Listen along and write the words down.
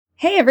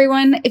Hey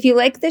everyone, if you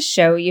like this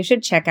show, you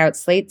should check out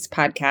Slate's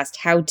podcast,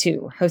 How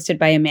To, hosted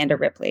by Amanda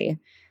Ripley.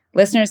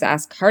 Listeners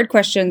ask hard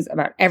questions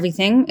about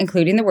everything,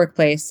 including the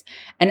workplace,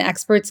 and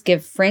experts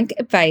give frank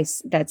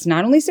advice that's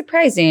not only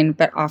surprising,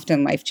 but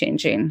often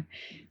life-changing.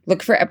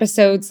 Look for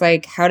episodes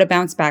like how to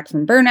bounce back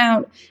from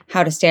burnout,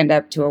 how to stand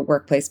up to a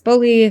workplace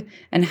bully,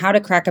 and how to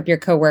crack up your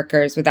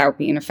coworkers without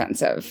being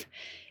offensive.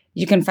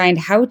 You can find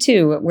How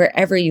To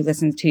wherever you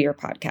listen to your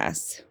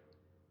podcasts.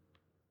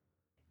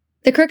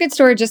 The Crooked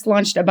Store just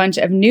launched a bunch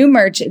of new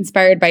merch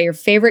inspired by your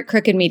favorite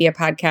Crooked Media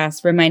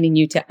podcasts, reminding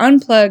you to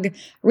unplug,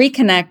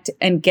 reconnect,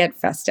 and get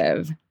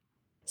festive.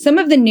 Some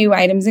of the new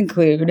items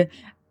include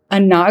a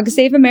Nog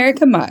Save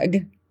America mug.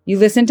 You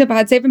listen to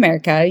Pod Save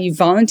America, you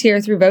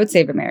volunteer through Vote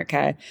Save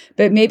America,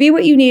 but maybe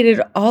what you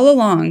needed all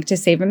along to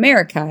save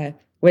America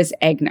was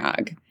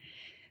eggnog.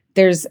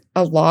 There's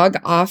a log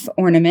off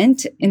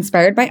ornament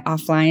inspired by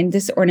Offline.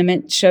 This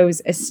ornament shows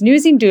a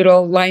snoozing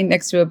doodle lying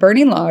next to a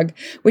burning log,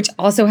 which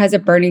also has a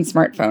burning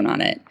smartphone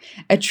on it.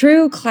 A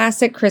true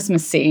classic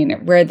Christmas scene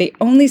where the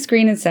only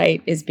screen in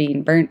sight is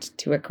being burnt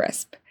to a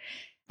crisp.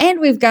 And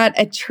we've got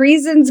a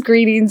Treason's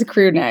Greetings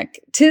crew neck.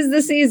 'Tis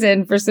the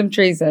season for some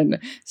treason.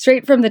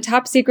 Straight from the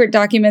top secret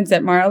documents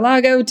at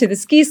Mar-a-Lago to the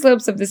ski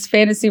slopes of this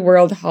fantasy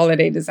world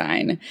holiday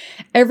design.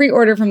 Every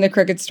order from the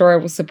Crooked Store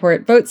will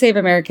support Vote Save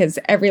America's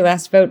Every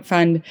Last Vote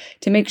Fund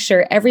to make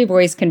sure every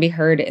voice can be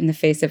heard in the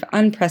face of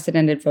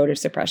unprecedented voter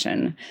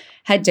suppression.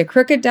 Head to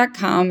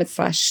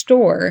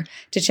crooked.com/store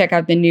to check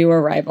out the new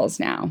arrivals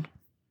now.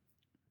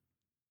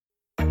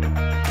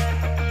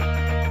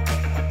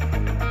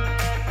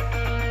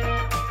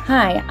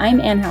 Hi,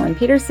 I'm Anne Helen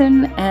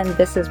Peterson, and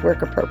this is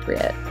Work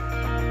Appropriate.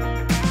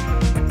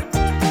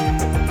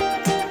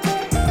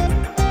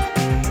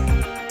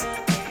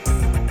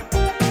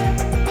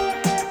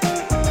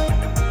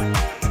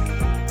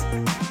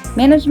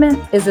 Management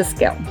is a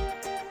skill,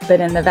 but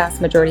in the vast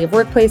majority of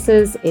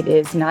workplaces, it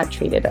is not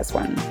treated as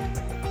one.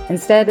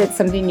 Instead, it's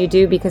something you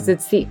do because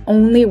it's the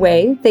only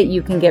way that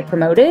you can get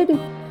promoted.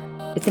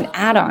 It's an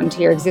add-on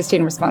to your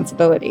existing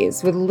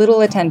responsibilities with little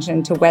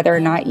attention to whether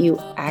or not you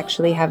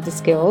actually have the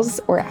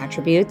skills or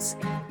attributes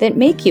that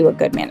make you a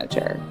good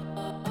manager.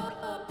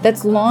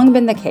 That's long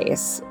been the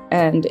case,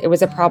 and it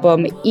was a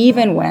problem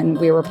even when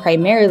we were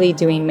primarily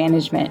doing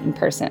management in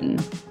person.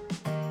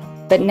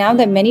 But now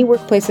that many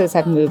workplaces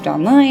have moved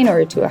online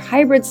or to a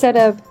hybrid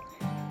setup,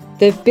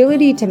 the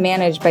ability to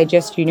manage by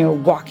just,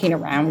 walking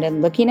around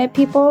and looking at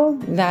people,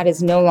 that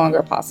is no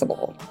longer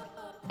possible.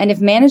 And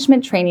if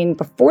management training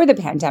before the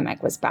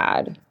pandemic was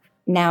bad,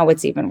 now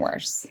it's even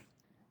worse.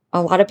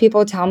 A lot of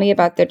people tell me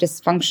about their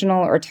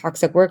dysfunctional or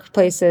toxic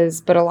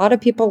workplaces, but a lot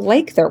of people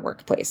like their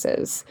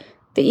workplaces.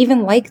 They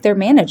even like their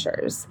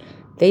managers.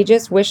 They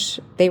just wish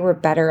they were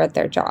better at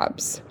their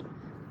jobs.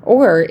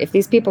 Or if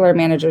these people are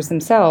managers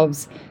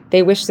themselves,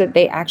 they wish that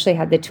they actually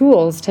had the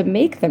tools to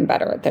make them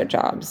better at their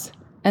jobs.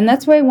 And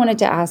that's why I wanted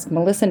to ask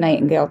Melissa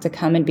Nightingale to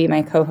come and be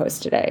my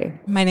co-host today.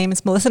 My name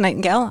is Melissa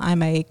Nightingale.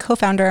 I'm a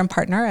co-founder and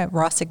partner at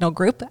Raw Signal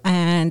Group.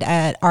 And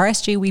at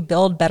RSG, we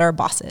build better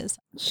bosses.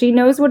 She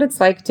knows what it's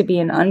like to be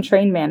an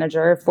untrained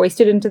manager,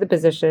 foisted into the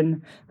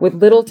position with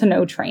little to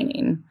no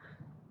training,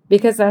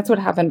 because that's what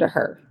happened to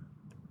her.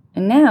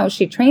 And now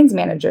she trains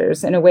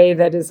managers in a way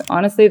that is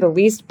honestly the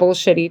least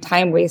bullshitty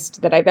time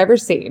waste that I've ever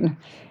seen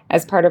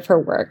as part of her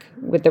work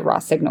with the Raw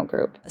Signal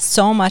Group.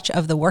 So much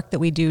of the work that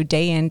we do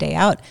day in, day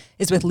out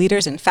is with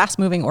leaders in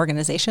fast-moving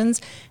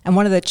organizations. And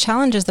one of the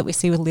challenges that we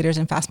see with leaders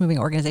in fast-moving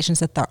organizations is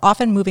that they're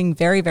often moving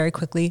very, very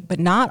quickly, but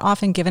not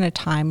often given a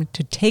time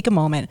to take a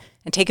moment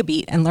and take a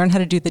beat and learn how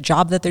to do the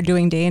job that they're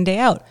doing day in, day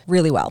out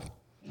really well.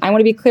 I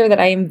want to be clear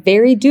that I am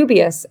very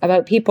dubious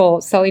about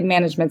people selling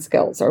management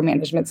skills or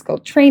management skill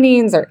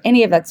trainings or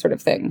any of that sort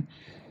of thing.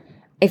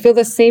 I feel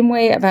the same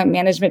way about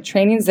management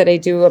trainings that I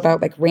do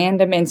about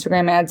random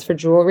Instagram ads for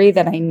jewelry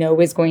that I know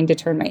is going to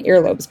turn my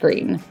earlobes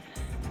green.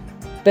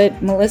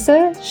 But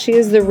Melissa, she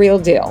is the real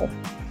deal.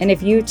 And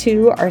if you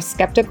too are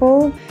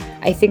skeptical,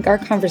 I think our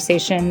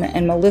conversation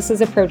and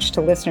Melissa's approach to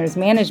listeners'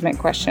 management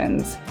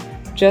questions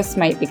just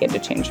might begin to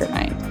change your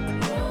mind.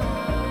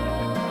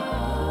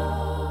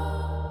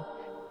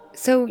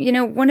 So,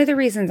 one of the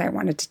reasons I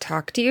wanted to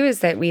talk to you is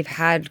that we've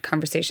had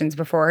conversations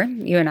before,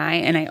 you and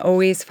I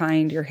always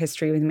find your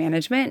history with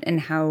management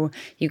and how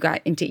you got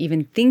into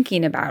even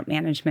thinking about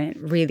management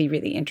really,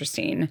 really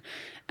interesting.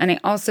 And I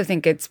also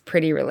think it's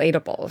pretty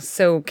relatable.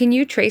 So can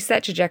you trace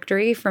that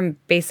trajectory from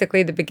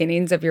basically the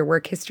beginnings of your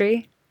work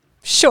history?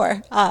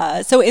 Sure.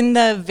 So in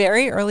the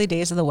very early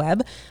days of the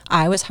web,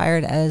 I was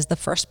hired as the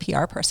first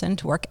PR person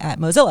to work at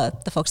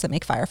Mozilla, the folks that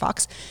make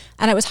Firefox.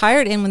 And I was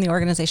hired in when the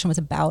organization was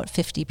about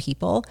 50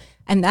 people.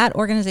 And that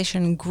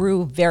organization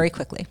grew very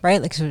quickly,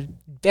 right? So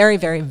very,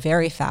 very,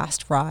 very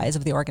fast rise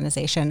of the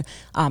organization.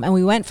 And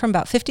we went from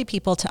about 50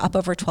 people to up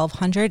over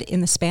 1,200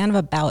 in the span of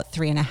about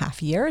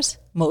 3.5 years.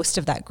 Most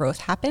of that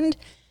growth happened.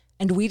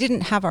 And we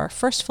didn't have our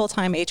first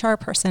full-time HR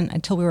person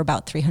until we were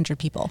about 300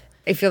 people.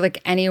 I feel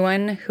like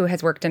anyone who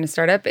has worked in a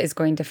startup is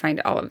going to find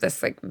all of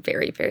this like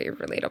very, very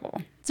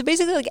relatable. So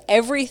basically like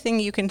everything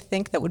you can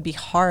think that would be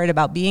hard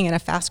about being in a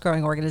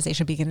fast-growing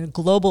organization, being in a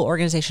global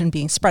organization,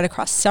 being spread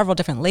across several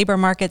different labor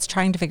markets,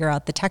 trying to figure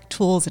out the tech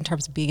tools in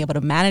terms of being able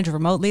to manage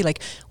remotely,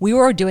 like we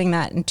were doing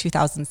that in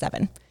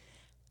 2007.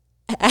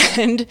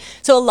 And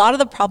so a lot of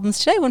the problems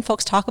today when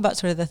folks talk about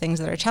sort of the things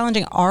that are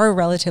challenging are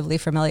relatively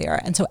familiar.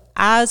 And so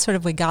as sort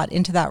of we got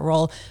into that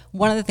role,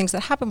 one of the things that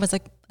happened was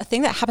like a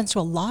thing that happens to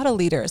a lot of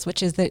leaders,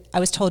 which is that I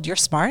was told you're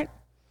smart,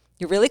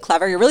 you're really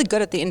clever, you're really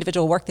good at the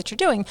individual work that you're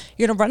doing.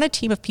 You're going to run a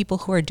team of people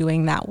who are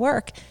doing that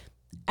work.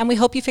 And we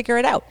hope you figure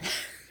it out.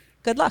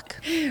 Good luck.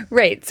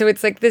 Right. So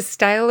it's like this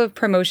style of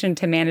promotion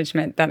to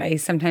management that I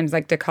sometimes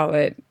like to call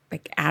it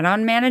like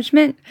add-on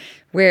management,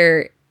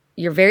 where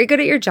you're very good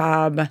at your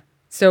job.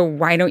 So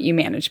why don't you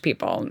manage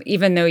people,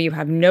 even though you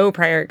have no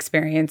prior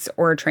experience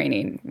or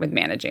training with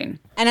managing?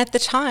 And at the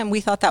time,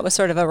 we thought that was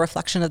sort of a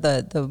reflection of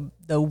the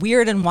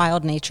weird and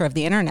wild nature of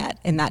the internet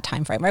in that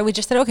time frame, right? We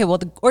just said, okay, well,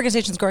 the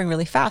organization's growing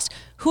really fast.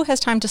 Who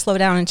has time to slow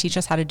down and teach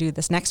us how to do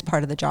this next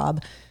part of the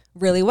job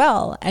really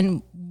well?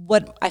 And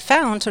what I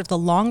found, sort of the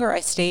longer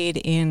I stayed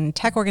in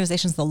tech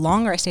organizations, the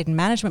longer I stayed in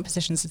management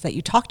positions, is that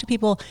you talk to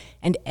people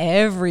and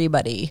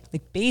everybody,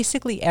 like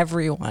basically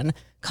everyone,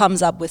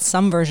 comes up with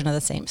some version of the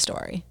same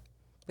story,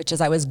 which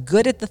is I was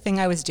good at the thing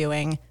I was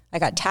doing. I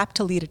got tapped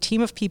to lead a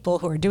team of people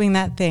who are doing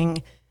that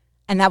thing.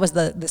 And that was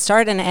the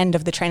start and end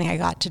of the training I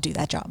got to do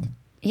that job.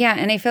 Yeah.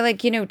 And I feel like,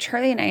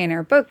 Charlie and I in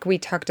our book, we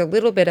talked a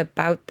little bit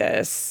about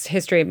this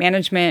history of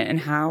management and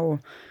how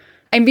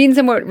I'm being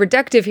somewhat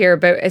reductive here,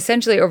 but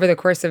essentially over the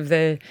course of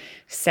the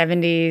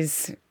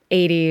 70s,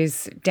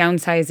 80s,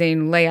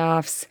 downsizing,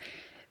 layoffs,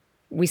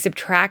 we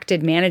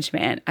subtracted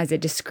management as a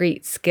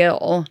discrete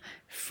skill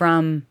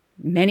from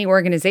many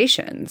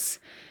organizations.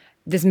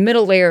 This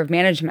middle layer of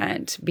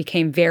management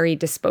became very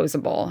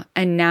disposable.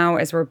 And now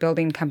as we're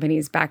building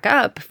companies back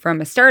up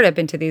from a startup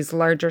into these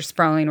larger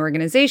sprawling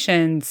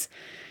organizations,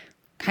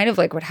 kind of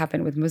like what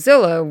happened with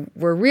Mozilla,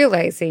 we're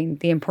realizing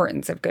the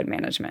importance of good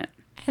management.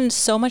 And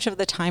so much of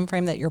the time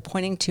frame that you're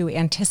pointing to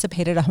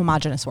anticipated a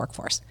homogenous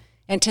workforce,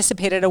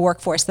 anticipated a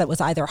workforce that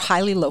was either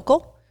highly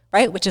local,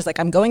 right? Which is like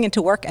I'm going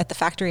into work at the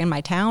factory in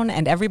my town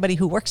and everybody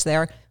who works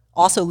there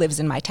also lives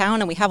in my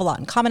town and we have a lot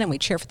in common and we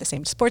cheer for the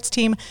same sports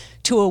team,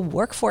 to a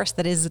workforce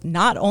that is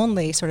not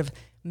only sort of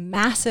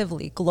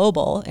massively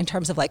global in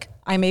terms of like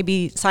I may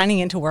be signing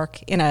into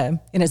work in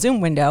a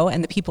Zoom window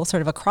and the people sort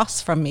of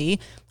across from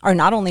me are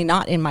not only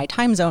not in my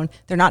time zone,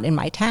 they're not in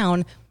my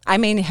town. I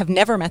may have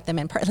never met them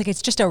in person. Like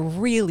it's just a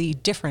really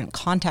different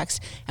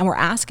context. And we're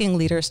asking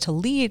leaders to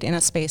lead in a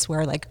space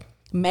where like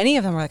many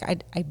of them are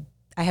like,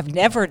 I have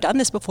never done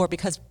this before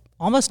because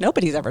almost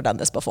nobody's ever done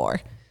this before.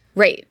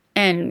 Right.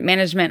 And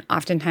management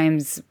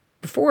oftentimes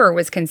before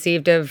was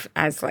conceived of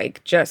as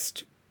like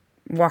just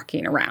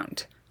walking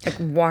around,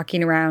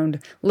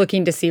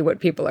 looking to see what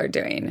people are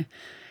doing.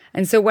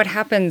 And so what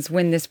happens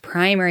when this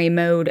primary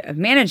mode of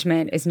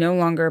management is no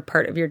longer a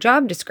part of your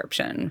job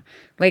description?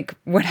 Like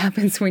what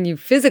happens when you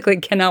physically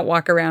cannot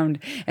walk around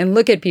and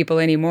look at people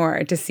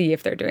anymore to see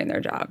if they're doing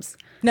their jobs?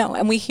 No,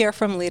 and we hear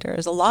from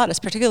leaders a lot,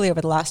 particularly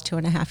over the last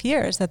 2.5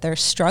 years, that they're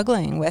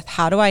struggling with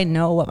how do I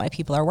know what my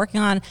people are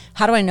working on?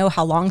 How do I know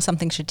how long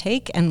something should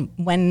take? And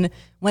when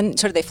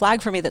sort of they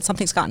flag for me that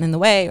something's gotten in the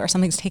way or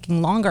something's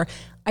taking longer,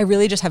 I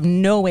really just have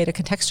no way to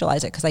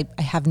contextualize it because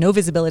I have no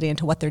visibility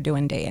into what they're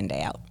doing day in,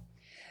 day out.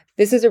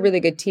 This is a really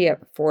good tee up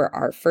for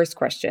our first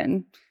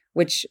question,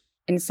 which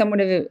in somewhat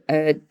of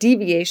a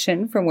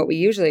deviation from what we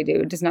usually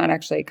do, does not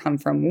actually come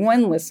from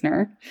one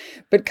listener,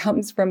 but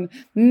comes from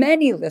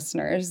many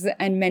listeners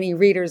and many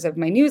readers of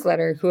my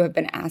newsletter who have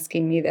been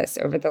asking me this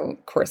over the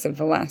course of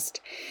the last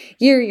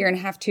year and a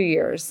half, 2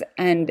 years.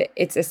 And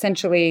it's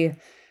essentially,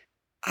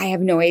 I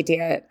have no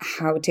idea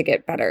how to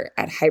get better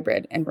at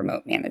hybrid and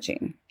remote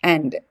managing.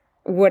 And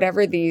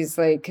whatever these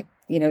the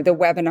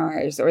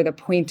webinars or the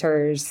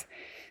pointers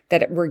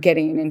that we're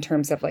getting in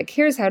terms of like,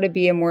 here's how to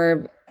be a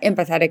more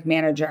empathetic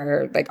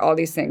manager, like all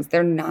these things,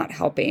 they're not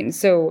helping.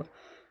 So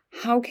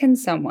how can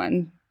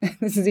someone,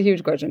 this is a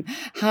huge question,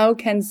 how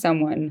can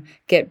someone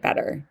get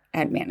better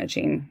at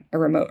managing a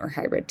remote or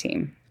hybrid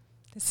team?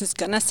 This is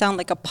going to sound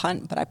like a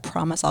punt, but I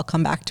promise I'll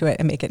come back to it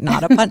and make it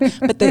not a punt.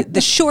 But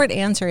the short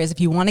answer is if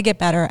you want to get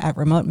better at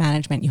remote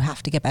management, you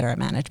have to get better at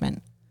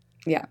management.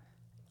 Yeah.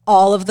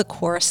 All of the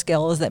core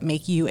skills that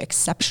make you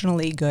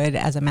exceptionally good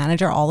as a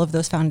manager, all of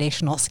those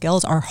foundational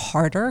skills are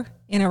harder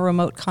in a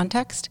remote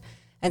context.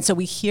 And so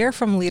we hear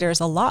from leaders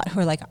a lot who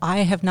are like,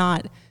 I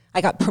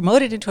got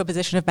promoted into a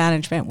position of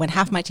management when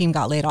half my team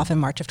got laid off in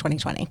March of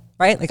 2020,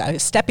 right? Like I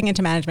was stepping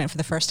into management for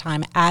the first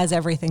time as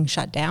everything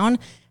shut down.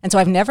 And so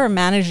I've never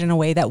managed in a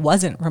way that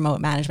wasn't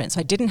remote management. So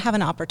I didn't have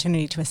an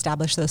opportunity to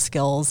establish those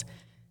skills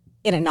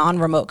in a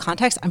non-remote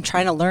context. I'm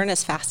trying to learn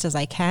as fast as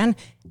I can,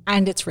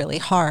 and it's really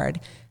hard.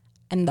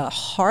 And the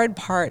hard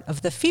part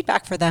of the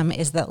feedback for them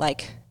is that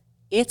like,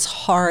 it's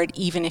hard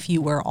even if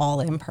you were all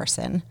in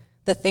person.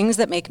 The things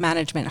that make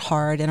management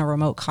hard in a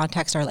remote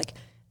context are like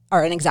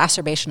are an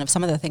exacerbation of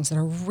some of the things that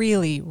are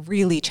really,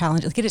 really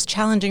challenging. Like, it is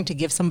challenging to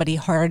give somebody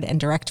hard and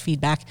direct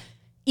feedback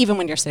even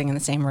when you're sitting in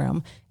the same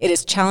room. It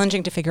is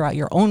challenging to figure out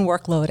your own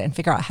workload and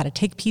figure out how to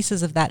take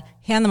pieces of that,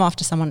 hand them off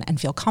to someone, and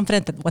feel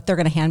confident that what they're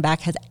going to hand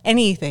back has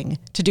anything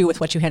to do with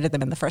what you handed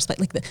them in the first place.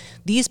 Like,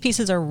 these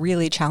pieces are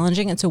really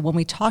challenging. And so when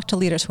we talk to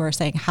leaders who are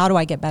saying, how do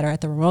I get better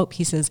at the remote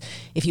pieces?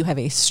 If you have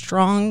a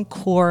strong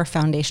core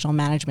foundational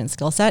management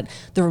skill set,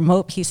 the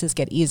remote pieces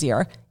get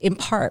easier, in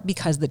part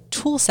because the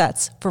tool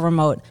sets for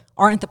remote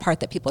aren't the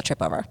part that people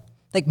trip over.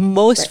 Like,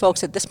 most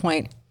folks at this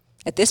point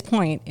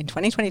in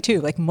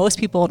 2022, like, most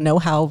people know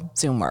how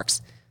Zoom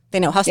works. They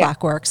know how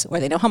Slack works, or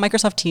they know how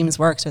Microsoft Teams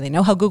works, or they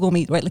know how Google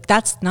Meet, right? Like,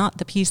 that's not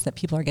the piece that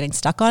people are getting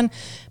stuck on.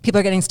 People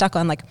are getting stuck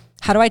on, like,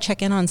 how do I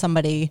check in on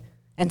somebody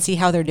and see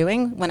how they're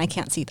doing when I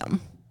can't see them?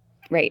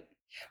 Right.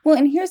 Well,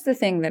 and here's the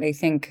thing that I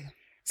think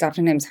is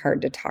oftentimes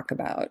hard to talk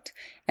about.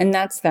 And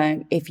that's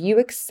that if you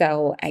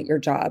excel at your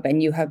job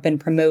and you have been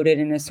promoted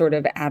in a sort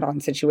of add-on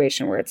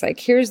situation where it's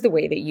like, here's the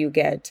way that you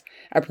get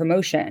a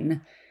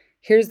promotion,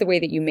 here's the way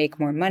that you make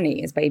more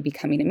money is by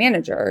becoming a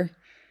manager.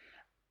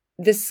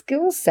 The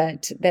skill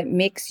set that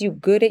makes you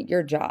good at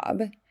your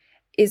job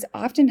is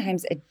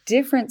oftentimes a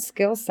different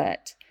skill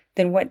set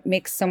than what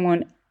makes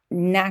someone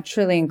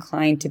naturally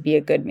inclined to be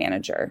a good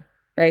manager,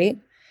 right?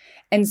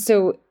 And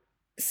so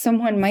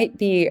someone might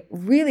be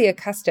really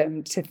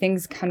accustomed to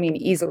things coming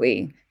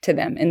easily to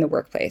them in the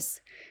workplace,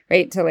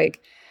 right? To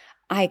like,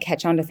 I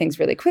catch on to things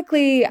really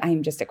quickly.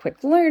 I'm just a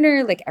quick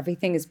learner. Like,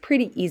 everything is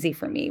pretty easy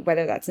for me,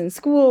 whether that's in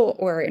school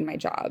or in my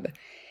job.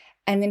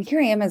 And then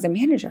here I am as a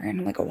manager, and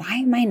I'm like, why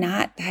am I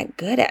not that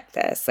good at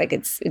this? Like,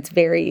 it's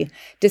very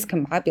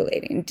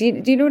discombobulating.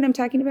 Do you know what I'm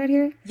talking about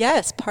here?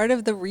 Yes. Part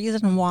of the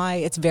reason why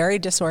it's very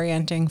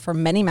disorienting for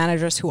many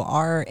managers who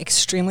are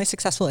extremely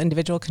successful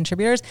individual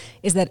contributors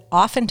is that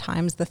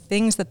oftentimes the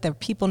things that their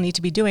people need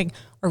to be doing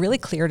are really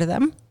clear to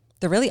them.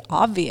 They're really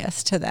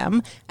obvious to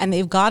them, and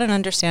they've got an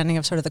understanding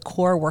of sort of the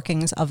core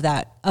workings of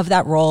that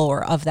role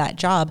or of that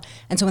job.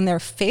 And so when they're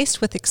faced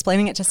with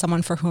explaining it to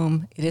someone for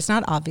whom it is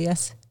not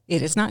obvious,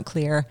 it is not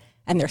clear,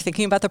 and they're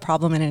thinking about the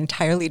problem in an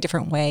entirely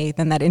different way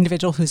than that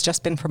individual who's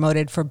just been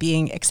promoted for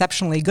being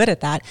exceptionally good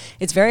at that,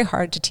 it's very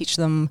hard to teach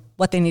them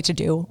what they need to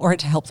do or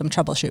to help them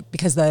troubleshoot,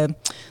 because the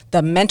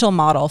mental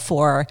model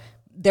for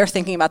they're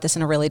thinking about this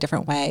in a really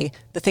different way.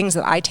 The things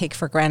that I take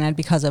for granted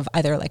because of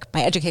either like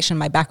my education,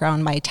 my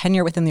background, my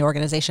tenure within the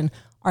organization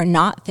are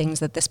not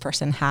things that this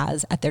person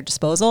has at their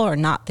disposal, or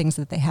not things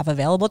that they have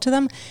available to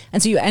them.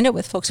 And so you end up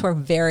with folks who are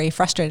very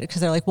frustrated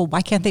because they're like, well,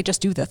 why can't they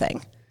just do the thing?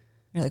 And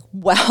you're like,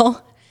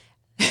 well,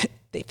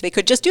 if they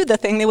could just do the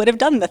thing, they would have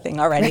done the thing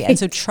already. Right. And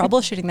so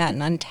troubleshooting that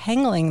and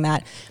untangling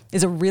that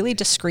is a really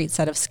discrete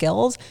set of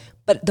skills.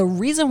 But the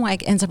reason why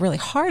it ends up really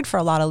hard for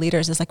a lot of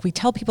leaders is, like, we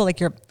tell people, like,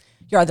 you're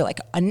either like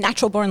a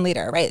natural born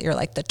leader, right? You're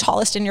like the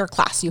tallest in your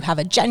class. You have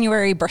a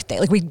January birthday.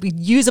 Like, we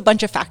use a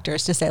bunch of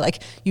factors to say,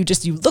 like, you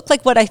look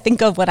like what I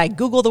think of when I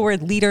Google the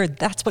word leader.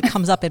 That's what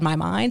comes up in my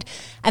mind.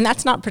 And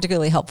that's not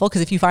particularly helpful,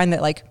 because if you find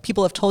that, like,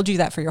 people have told you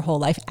that for your whole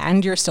life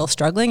and you're still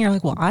struggling, you're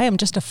like, well, I am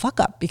just a fuck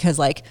up, because,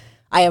 like,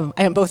 I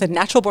am both a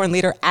natural born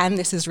leader and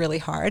this is really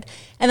hard.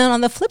 And then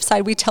on the flip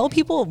side, we tell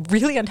people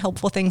really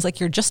unhelpful things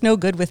like, you're just no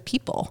good with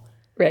people.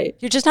 Right.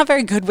 You're just not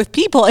very good with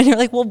people. And you're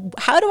like, well,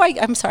 how do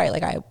I'm sorry,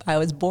 like, I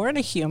was born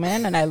a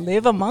human and I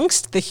live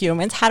amongst the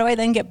humans. How do I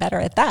then get better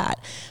at that?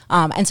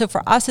 And so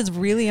for us, it's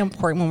really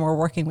important when we're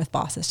working with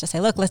bosses to say,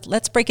 look,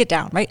 let's break it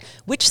down, right?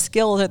 Which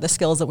skills are the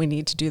skills that we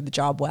need to do the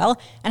job well?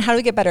 And how do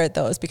we get better at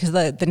those? Because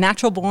the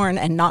natural born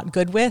and not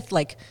good with,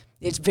 like,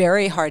 it's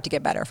very hard to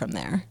get better from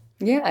there.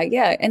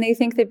 Yeah. And I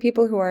think that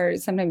people who are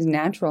sometimes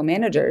natural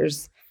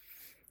managers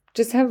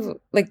just have,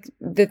 like,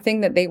 the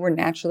thing that they were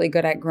naturally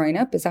good at growing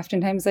up is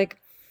oftentimes, like,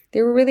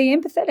 they were really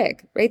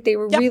empathetic, right? They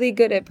were really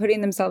good at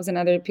putting themselves in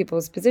other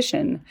people's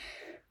position.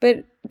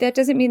 But that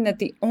doesn't mean that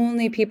the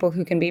only people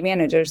who can be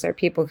managers are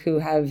people who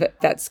have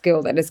that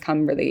skill that has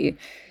come really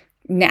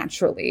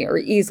naturally or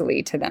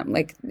easily to them.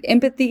 Like,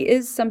 empathy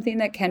is something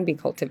that can be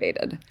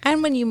cultivated.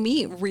 And when you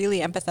meet really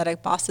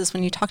empathetic bosses,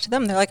 when you talk to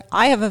them, they're like,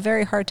 I have a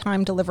very hard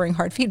time delivering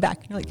hard feedback.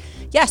 And you're like,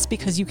 yes,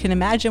 because you can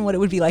imagine what it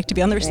would be like to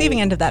be on the receiving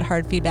end of that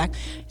hard feedback.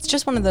 It's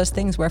just one of those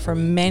things where for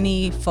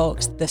many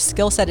folks, the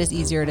skill set is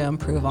easier to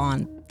improve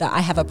on, that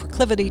I have a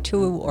proclivity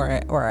to,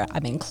 or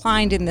I'm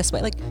inclined in this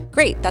way. Like,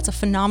 great, that's a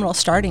phenomenal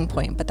starting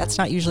point, but that's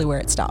not usually where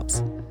it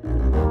stops.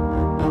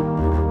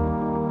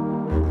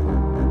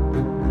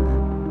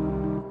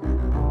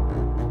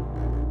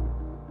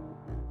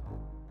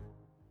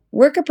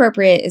 Work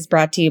Appropriate is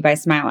brought to you by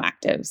Smile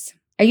Actives.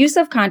 Are you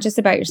self-conscious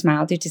about your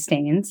smile due to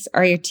stains?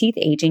 Are your teeth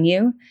aging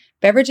you?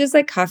 Beverages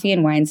like coffee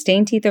and wine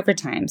stain teeth over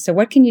time, so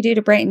what can you do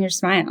to brighten your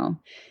smile?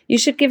 You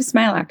should give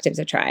Smile Actives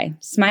a try.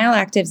 Smile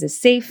Actives is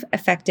safe,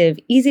 effective,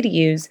 easy to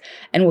use,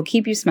 and will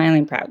keep you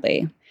smiling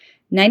proudly.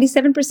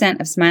 97%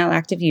 of Smile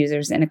Active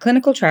users in a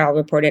clinical trial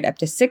reported up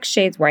to 6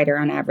 shades whiter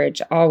on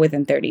average, all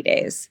within 30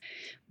 days.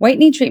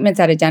 Whitening treatments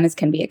at a dentist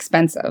can be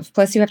expensive,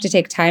 plus you have to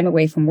take time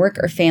away from work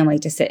or family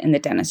to sit in the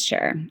dentist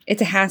chair.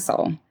 It's a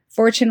hassle.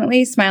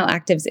 Fortunately, Smile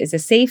Actives is a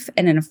safe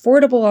and an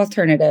affordable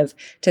alternative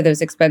to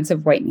those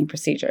expensive whitening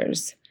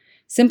procedures.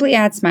 Simply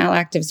add Smile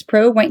Actives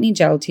Pro Whitening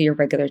Gel to your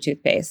regular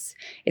toothpaste.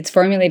 It's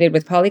formulated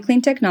with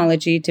polyclean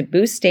technology to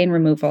boost stain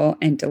removal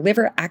and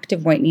deliver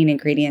active whitening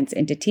ingredients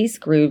into teeth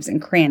grooves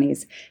and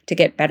crannies to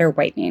get better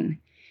whitening.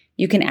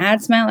 You can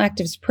add Smile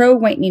Actives Pro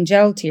Whitening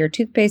Gel to your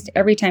toothpaste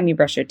every time you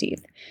brush your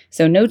teeth.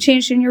 So no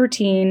change in your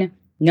routine,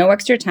 no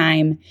extra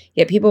time,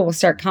 yet people will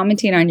start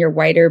commenting on your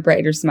whiter,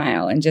 brighter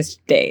smile in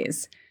just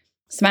days.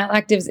 Smile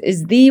Actives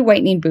is the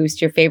whitening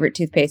boost your favorite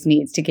toothpaste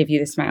needs to give you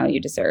the smile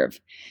you deserve.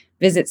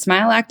 Visit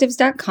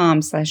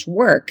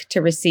smileactives.com/work to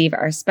receive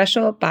our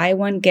special buy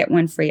one, get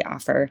one free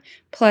offer,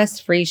 plus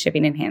free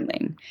shipping and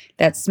handling.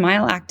 That's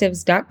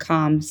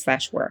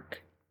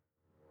smileactives.com/work.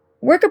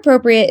 Work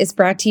Appropriate is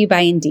brought to you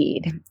by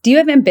Indeed. Do you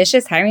have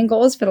ambitious hiring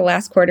goals for the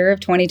last quarter of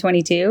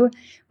 2022?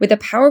 With a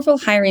powerful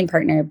hiring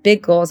partner,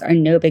 big goals are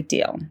no big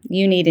deal.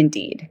 You need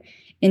Indeed.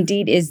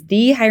 Indeed is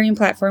the hiring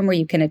platform where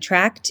you can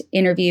attract,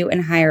 interview,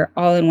 and hire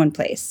all in one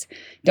place.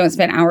 Don't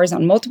spend hours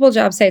on multiple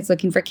job sites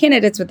looking for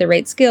candidates with the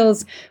right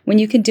skills when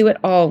you can do it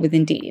all with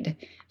Indeed.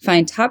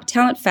 Find top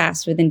talent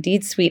fast with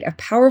Indeed's suite of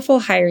powerful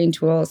hiring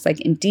tools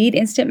like Indeed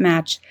Instant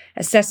Match,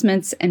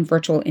 assessments, and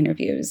virtual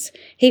interviews.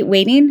 Hate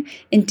waiting?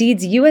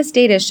 Indeed's U.S.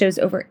 data shows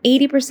over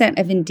 80%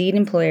 of Indeed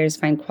employers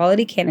find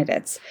quality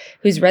candidates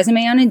whose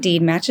resume on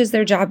Indeed matches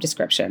their job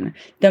description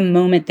the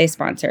moment they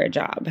sponsor a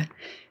job.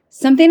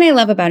 Something I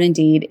love about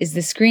Indeed is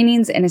the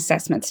screenings and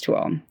assessments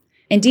tool.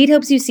 Indeed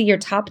helps you see your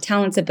top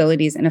talent's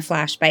abilities in a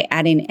flash by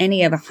adding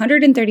any of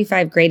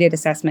 135 graded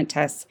assessment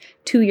tests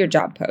to your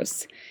job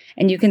posts.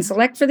 And you can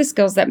select for the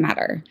skills that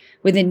matter.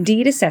 With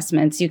Indeed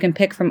assessments, you can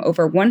pick from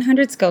over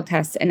 100 skill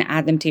tests and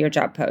add them to your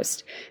job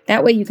post.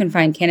 That way you can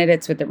find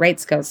candidates with the right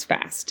skills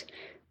fast.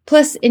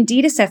 Plus,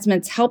 Indeed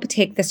assessments help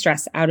take the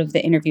stress out of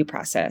the interview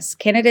process.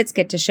 Candidates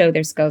get to show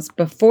their skills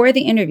before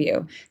the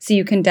interview, so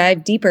you can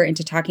dive deeper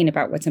into talking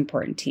about what's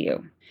important to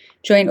you.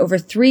 Join over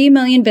 3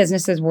 million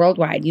businesses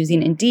worldwide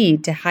using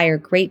Indeed to hire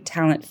great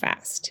talent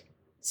fast.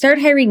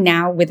 Start hiring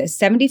now with a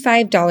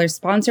 $75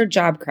 sponsored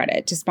job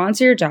credit to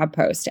sponsor your job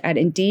post at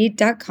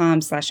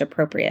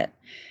Indeed.com/appropriate.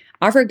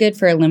 Offer good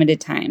for a limited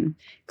time.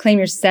 Claim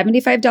your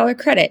 $75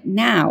 credit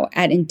now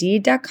at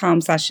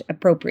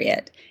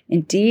Indeed.com/appropriate.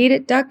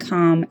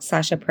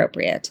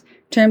 Indeed.com/appropriate.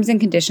 Terms and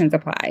conditions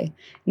apply.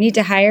 Need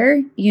to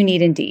hire? You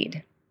need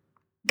Indeed.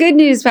 Good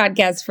news,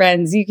 podcast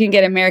friends. You can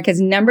get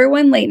America's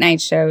 #1 late night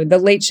show, The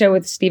Late Show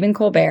with Stephen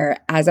Colbert,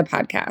 as a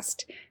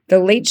podcast. The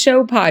Late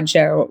Show Pod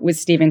Show with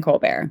Stephen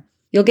Colbert.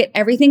 You'll get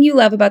everything you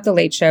love about The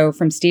Late Show,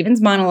 from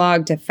Stephen's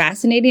monologue to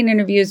fascinating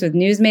interviews with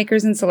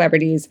newsmakers and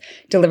celebrities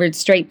delivered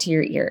straight to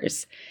your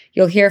ears.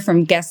 You'll hear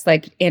from guests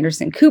like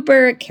Anderson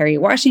Cooper, Kerry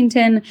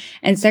Washington,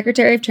 and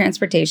Secretary of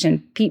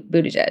Transportation Pete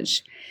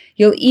Buttigieg.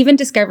 You'll even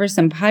discover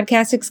some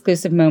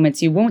podcast-exclusive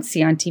moments you won't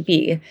see on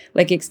TV,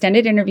 like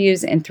extended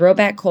interviews and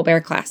throwback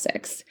Colbert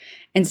classics.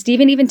 And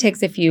Stephen even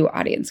takes a few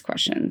audience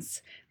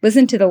questions.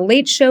 Listen to The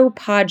Late Show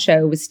Pod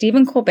Show with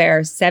Stephen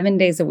Colbert 7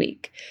 days a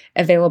week,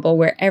 available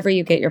wherever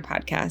you get your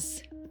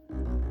podcasts.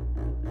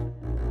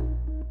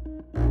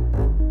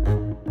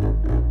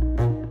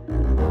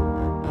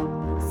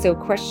 So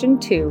question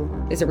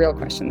 2 is a real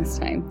question this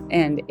time,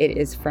 and it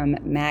is from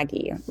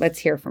Maggie. Let's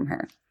hear from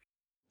her.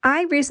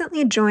 I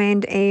recently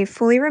joined a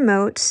fully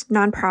remote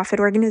nonprofit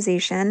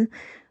organization.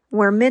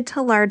 We're mid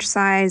to large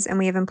size, and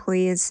we have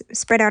employees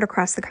spread out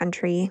across the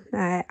country.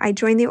 I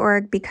joined the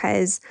org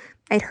because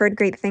I'd heard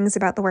great things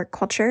about the work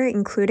culture,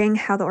 including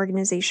how the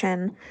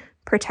organization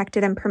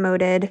protected and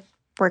promoted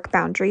work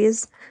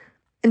boundaries.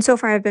 And so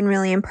far, I've been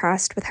really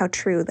impressed with how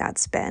true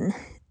that's been.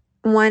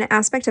 One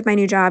aspect of my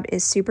new job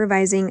is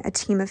supervising a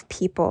team of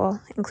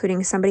people,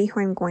 including somebody who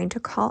I'm going to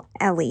call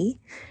Ellie.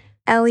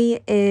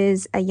 Ellie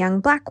is a young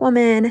Black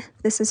woman.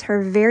 This is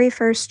her very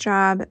first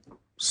job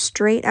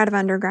straight out of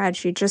undergrad.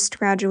 She just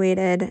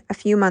graduated a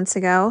few months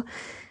ago.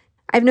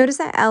 I've noticed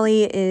that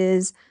Ellie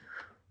is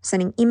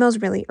sending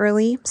emails really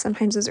early,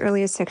 sometimes as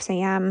early as 6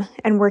 a.m.,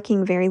 and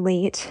working very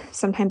late.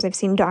 Sometimes I've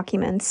seen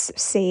documents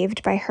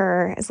saved by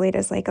her as late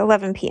as like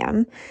 11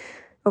 p.m.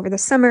 Over the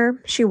summer,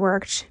 she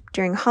worked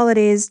during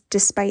holidays,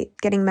 despite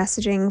getting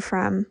messaging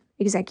from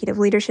executive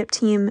leadership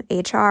team,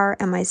 HR,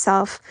 and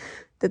myself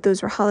that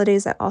those were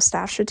holidays that all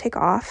staff should take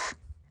off.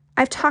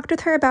 I've talked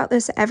with her about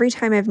this every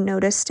time I've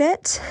noticed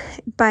it,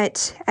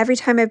 but every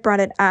time I've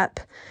brought it up,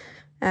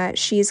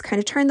 she's kind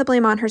of turned the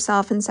blame on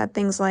herself and said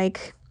things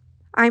like,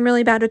 I'm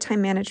really bad with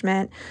time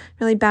management,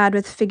 really bad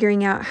with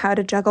figuring out how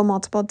to juggle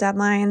multiple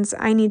deadlines.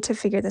 I need to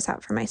figure this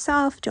out for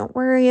myself. Don't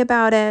worry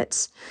about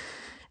it.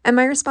 And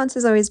my response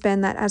has always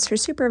been that as her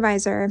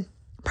supervisor,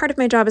 part of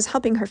my job is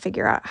helping her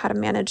figure out how to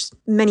manage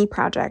many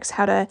projects,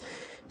 how to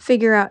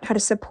figure out how to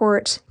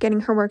support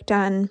getting her work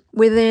done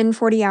within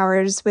 40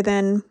 hours,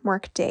 within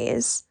work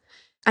days.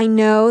 I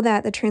know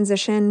that the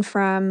transition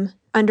from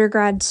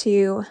undergrad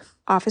to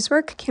office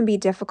work can be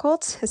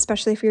difficult,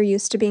 especially if you're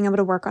used to being able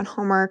to work on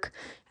homework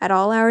at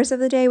all hours of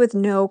the day with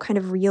no kind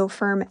of real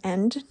firm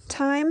end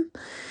time.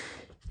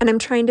 And I'm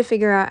trying to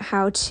figure out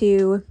how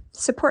to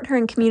support her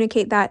and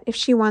communicate that if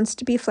she wants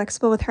to be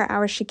flexible with her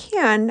hours, she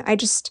can. I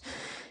just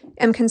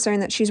am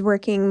concerned that she's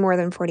working more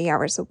than 40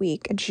 hours a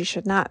week, and she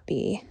should not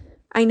be.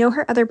 I know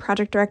her other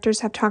project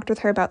directors have talked with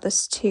her about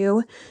this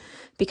too,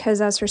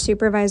 because as her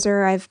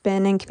supervisor, I've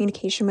been in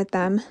communication with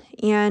them,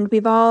 and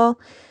we've all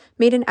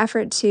made an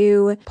effort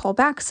to pull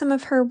back some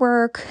of her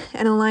work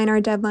and align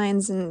our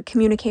deadlines and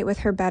communicate with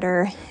her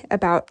better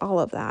about all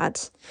of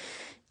that.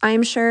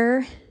 I'm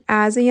sure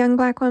as a young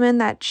Black woman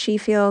that she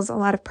feels a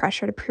lot of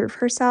pressure to prove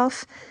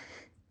herself,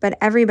 but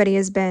everybody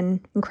has been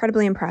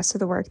incredibly impressed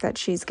with the work that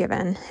she's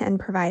given and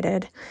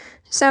provided.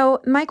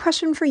 So my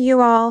question for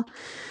you all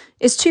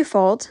is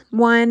twofold.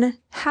 One,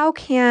 how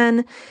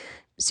can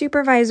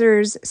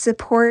supervisors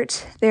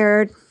support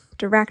their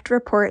direct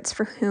reports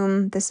for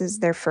whom this is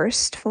their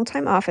first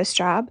full-time office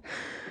job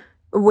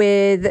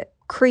with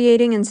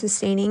creating and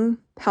sustaining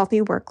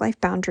healthy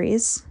work-life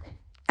boundaries?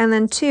 And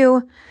then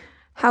two,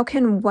 how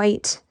can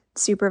white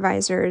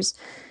supervisors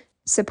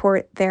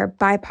support their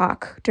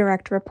BIPOC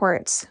direct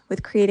reports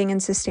with creating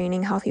and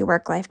sustaining healthy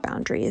work-life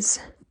boundaries?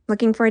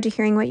 Looking forward to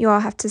hearing what you all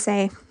have to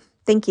say.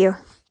 Thank you.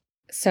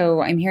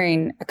 So I'm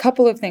hearing a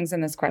couple of things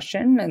in this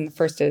question. And the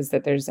first is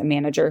that there's a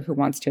manager who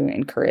wants to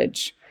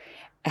encourage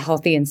a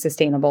healthy and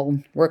sustainable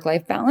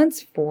work-life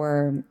balance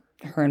for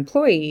her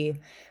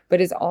employee,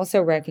 but is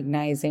also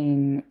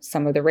recognizing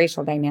some of the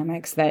racial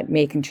dynamics that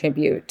may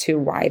contribute to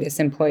why this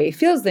employee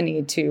feels the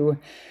need to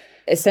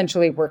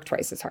essentially work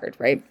twice as hard,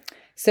 right?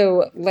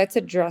 So let's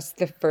address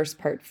the first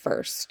part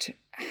first.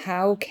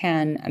 How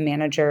can a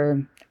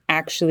manager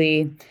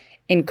actually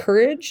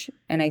encourage,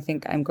 and I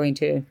think I'm going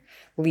to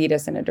lead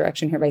us in a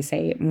direction here by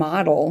saying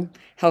model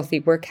healthy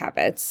work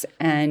habits,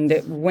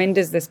 and when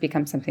does this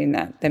become something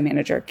that the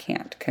manager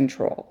can't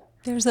control?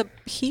 There's a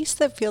piece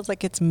that feels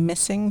like it's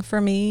missing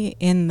for me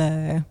in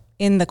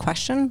the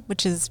question,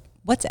 which is,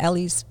 what's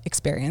Ellie's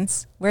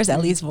experience? Where's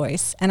Ellie's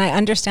voice? And I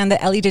understand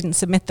that Ellie didn't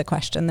submit the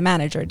question, the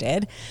manager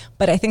did.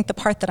 But I think the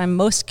part that I'm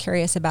most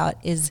curious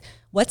about is,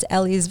 what's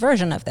Ellie's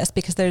version of this?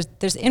 Because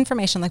there's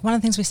information, like one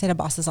of the things we say to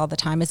bosses all the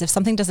time is, if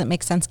something doesn't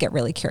make sense, get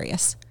really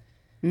curious,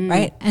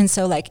 right? And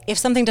so like, if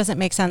something doesn't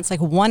make sense,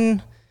 like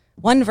one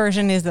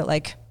version is that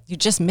like, you're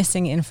just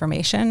missing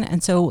information.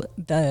 And so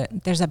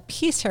there's a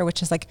piece here,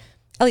 which is like,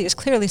 Ellie is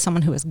clearly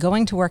someone who is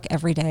going to work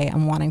every day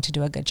and wanting to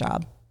do a good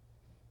job.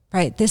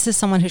 Right. This is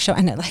someone who's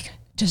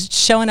just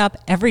showing up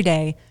every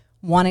day,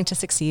 wanting to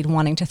succeed,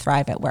 wanting to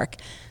thrive at work.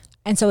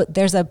 And so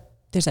there's a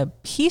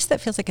piece that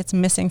feels like it's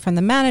missing from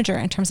the manager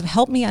in terms of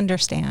help me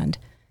understand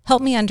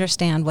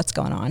what's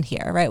going on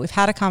here. Right. We've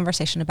had a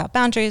conversation about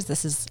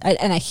boundaries.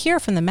 And I hear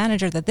from the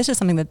manager that this is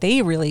something that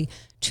they really,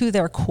 to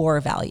their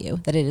core value,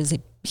 that it is a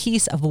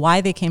piece of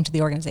why they came to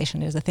the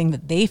organization. It is a thing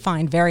that they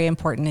find very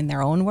important in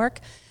their own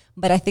work.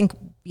 But I think,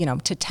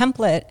 to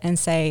template and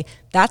say,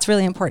 that's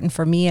really important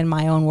for me in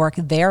my own work,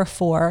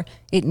 therefore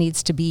it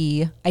needs to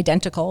be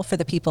identical for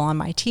the people on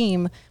my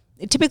team.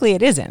 Typically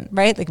it isn't,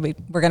 right? Like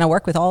we're going to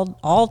work with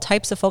all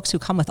types of folks who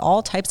come with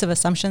all types of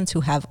assumptions, who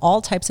have all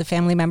types of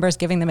family members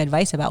giving them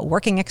advice about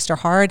working extra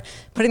hard,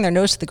 putting their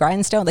nose to the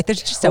grindstone. Like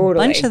there's just a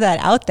bunch of that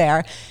out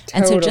there.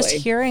 And so just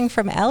hearing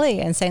from Ellie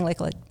and saying like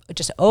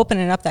just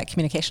opening up that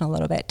communication a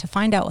little bit to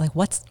find out like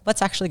what's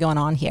actually going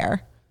on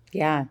here.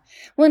 Yeah.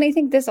 Well, and I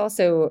think this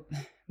also,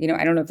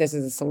 I don't know if this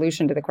is a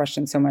solution to the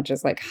question so much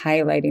as like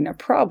highlighting a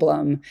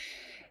problem,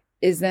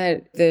 is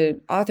that the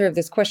author of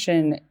this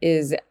question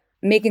is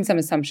making some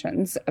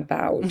assumptions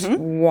about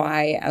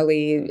why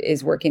Ellie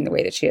is working the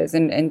way that she is.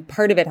 And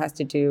part of it has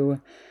to do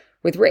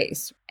with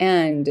race.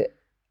 And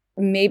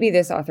maybe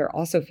this author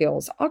also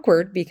feels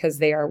awkward because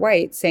they are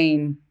white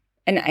saying,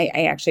 and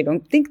I actually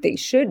don't think they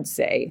should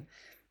say,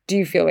 do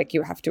you feel like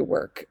you have to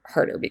work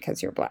harder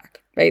because you're Black?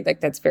 Right?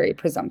 Like that's very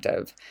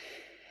presumptive.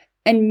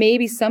 And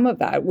maybe some of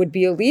that would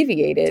be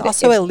alleviated. It's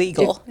also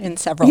illegal in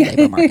several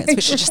labor markets.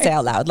 We should just say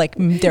out loud. Like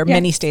there are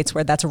many states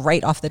where that's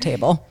right off the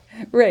table.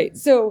 Right.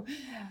 So,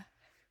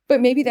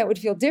 but maybe that would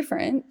feel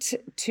different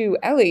to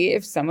Ellie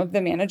if some of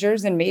the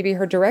managers and maybe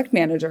her direct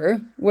manager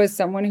was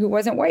someone who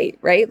wasn't white,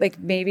 right? Like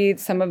maybe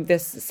some of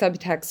this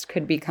subtext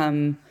could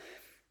become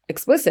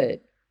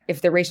explicit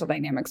if the racial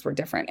dynamics were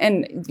different.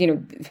 And,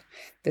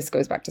 this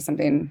goes back to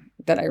something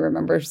that I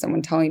remember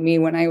someone telling me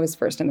when I was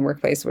first in the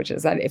workplace, which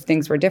is that if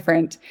things were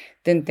different,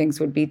 then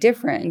things would be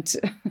different.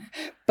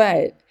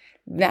 But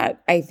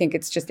that I think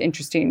it's just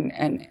interesting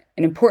and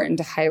important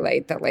to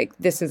highlight that like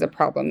this is a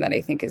problem that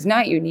I think is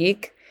not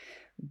unique,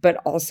 but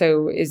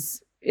also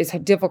is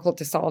difficult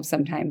to solve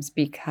sometimes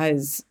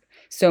because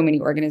so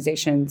many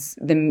organizations,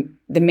 the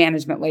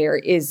management layer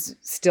is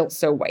still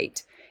so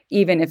white,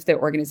 even if the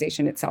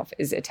organization itself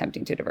is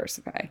attempting to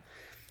diversify.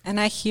 And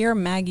I hear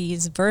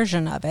Maggie's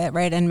version of it,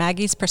 right? And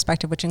Maggie's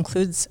perspective, which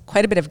includes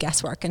quite a bit of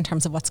guesswork in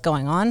terms of what's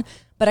going on.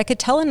 But I could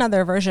tell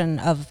another version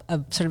of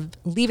sort of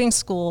leaving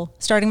school,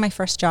 starting my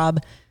first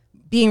job,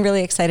 being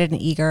really excited and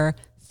eager,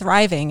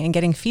 thriving and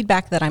getting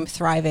feedback that I'm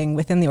thriving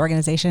within the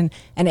organization.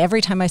 And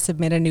every time I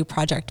submit a new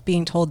project,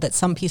 being told that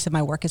some piece of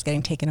my work is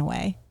getting taken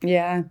away.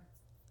 Yeah.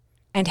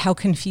 and how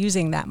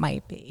confusing that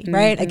might be,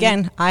 right?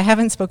 Again, I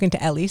haven't spoken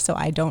to Ellie, so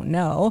I don't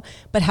know,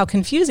 but how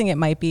confusing it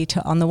might be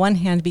to, on the one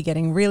hand, be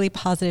getting really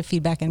positive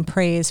feedback and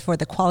praise for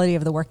the quality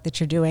of the work that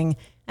you're doing.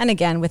 And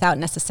again, without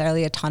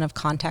necessarily a ton of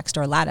context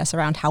or lattice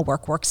around how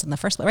work works in the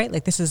first place, right?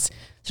 Like this is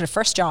sort of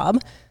first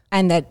job,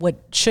 and that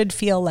what should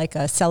feel like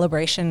a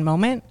celebration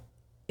moment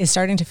is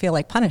starting to feel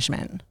like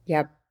punishment.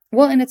 Yep.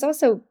 Well, and it's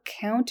also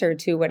counter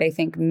to what I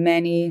think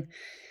many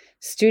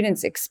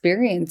students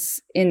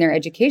experience in their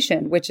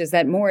education, which is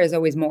that more is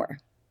always more,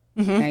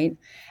 right?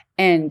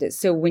 And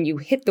so when you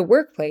hit the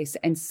workplace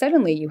and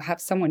suddenly you have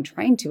someone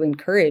trying to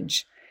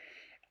encourage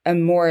a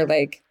more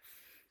like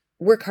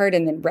work hard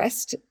and then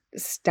rest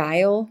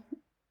style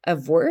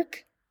of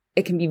work,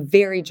 it can be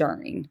very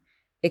jarring.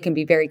 It can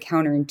be very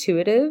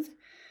counterintuitive.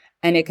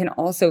 And it can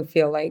also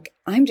feel like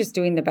I'm just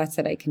doing the best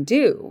that I can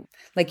do.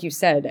 Like you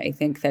said, I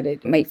think that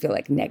it might feel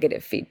like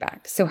negative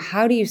feedback. So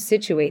how do you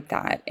situate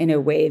that in a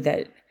way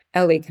that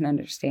Ellie can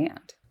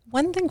understand?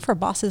 One thing for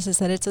bosses is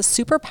that it's a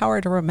superpower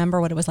to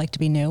remember what it was like to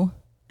be new.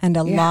 And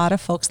a lot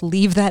of folks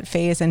leave that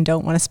phase and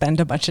don't want to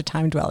spend a bunch of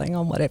time dwelling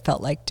on what it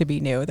felt like to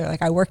be new. They're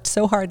like, I worked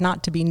so hard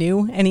not to be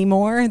new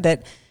anymore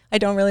that I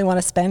don't really want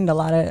to spend a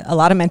lot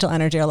of mental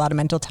energy, a lot of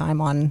mental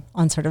time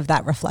on sort of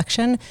that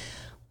reflection.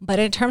 But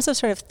in terms of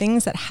sort of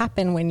things that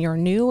happen when you're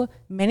new,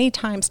 many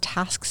times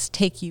tasks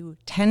take you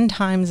 10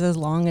 times as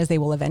long as they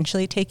will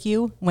eventually take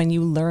you when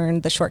you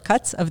learn the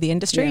shortcuts of the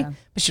industry,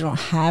 but you don't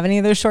have any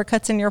of those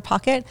shortcuts in your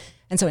pocket.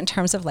 And so in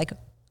terms of like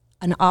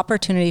an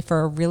opportunity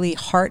for a really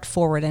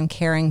heart-forward and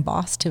caring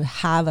boss to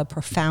have a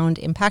profound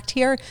impact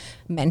here,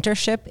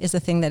 mentorship is a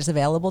thing that is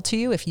available to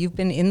you. If you've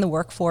been in the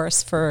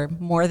workforce for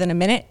more than a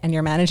minute and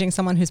you're managing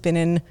someone who's been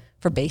in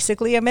for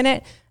basically a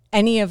minute,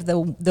 any of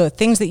the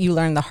things that you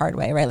learn the hard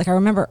way, right? Like I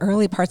remember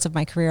early parts of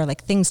my career,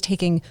 like things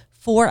taking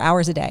 4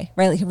 hours a day,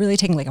 right? Like really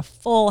taking like a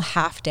full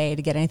half day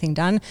to get anything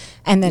done.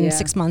 And then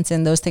 6 months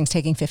in, those things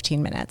taking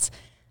 15 minutes.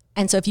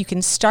 And so if you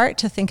can start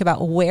to think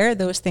about where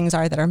those things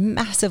are that are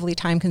massively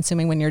time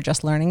consuming when you're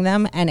just learning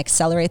them and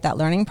accelerate that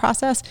learning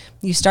process,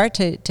 you start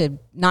to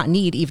not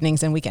need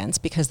evenings and weekends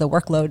because the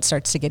workload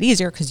starts to get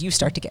easier because you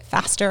start to get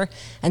faster.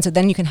 And so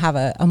then you can have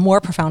a more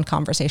profound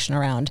conversation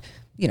around,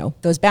 you know,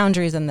 those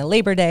boundaries and the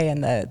Labor Day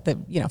and the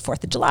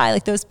 4th of July,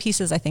 like those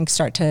pieces I think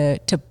start to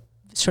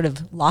sort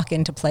of lock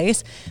into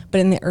place.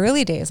 But in the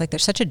early days, like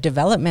there's such a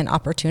development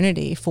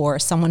opportunity for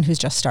someone who's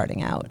just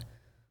starting out.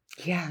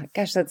 Yeah,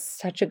 gosh, that's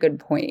such a good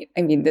point.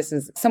 I mean, this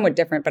is somewhat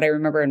different, but I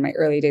remember in my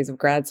early days of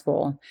grad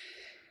school,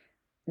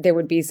 there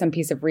would be some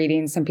piece of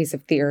reading, some piece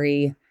of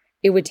theory.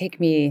 It would take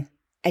me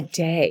a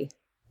day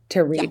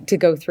to read, to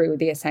go through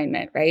the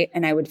assignment, right?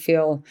 And I would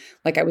feel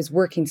like I was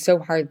working so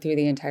hard through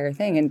the entire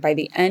thing. And by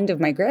the end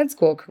of my grad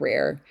school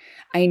career,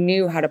 I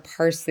knew how to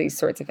parse these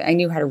sorts of things. I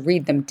knew how to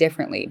read them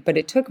differently, but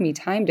it took me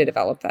time to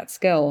develop that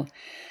skill.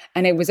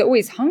 And I was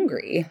always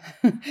hungry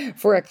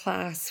for a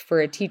class, for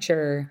a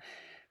teacher,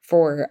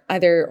 for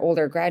other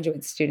older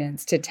graduate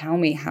students to tell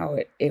me how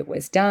it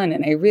was done.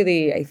 And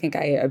I think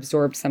I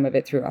absorbed some of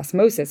it through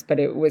osmosis, but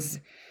it was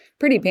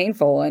pretty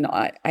painful. And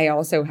I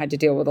also had to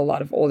deal with a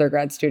lot of older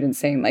grad students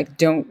saying like,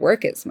 don't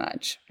work as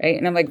much, right?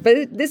 And I'm like,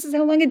 but this is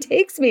how long it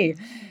takes me.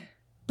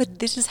 But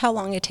this is how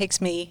long it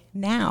takes me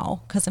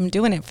now because I'm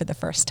doing it for the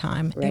first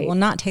time. Right. It will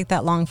not take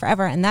that long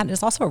forever. And that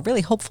is also a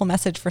really hopeful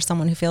message for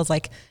someone who feels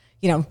like,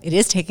 you know, it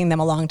is taking them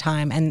a long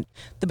time. And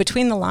the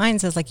between the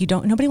lines is like,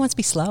 nobody wants to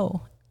be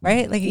slow,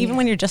 right? Like even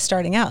when you're just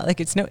starting out, like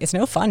it's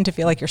no fun to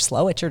feel like you're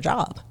slow at your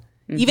job.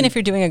 Even if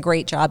you're doing a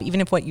great job,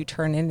 even if what you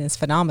turn in is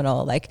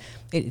phenomenal, like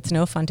it's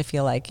no fun to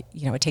feel like,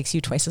 you know, it takes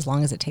you twice as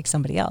long as it takes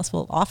somebody else.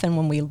 Well, often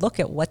when we look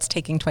at what's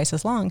taking twice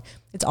as long,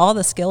 it's all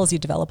the skills you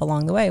develop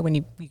along the way when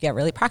you get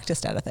really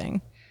practiced at a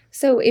thing.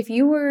 So if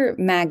you were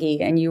Maggie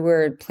and you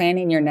were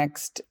planning your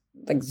next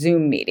like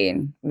Zoom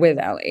meeting with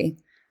Ellie,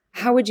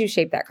 how would you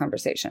shape that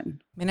conversation?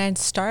 I mean, I'd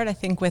start, I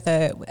think, with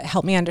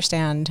help me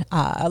understand,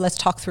 let's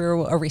talk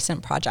through a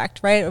recent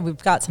project, right?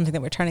 We've got something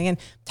that we're turning in.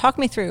 Talk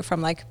me through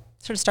from like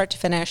sort of start to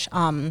finish.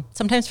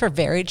 Sometimes for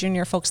very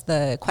junior folks,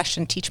 the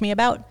question "teach me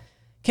about"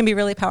 can be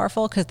really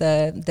powerful because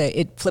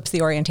it flips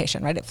the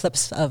orientation, right? It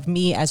flips of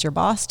me as your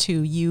boss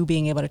to you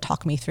being able to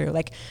talk me through,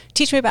 like,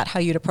 teach me about how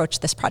you'd approach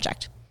this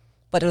project.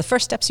 What are the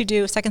first steps you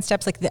do? Second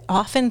steps, like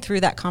often through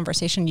that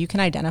conversation, you can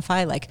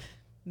identify like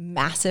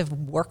massive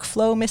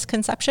workflow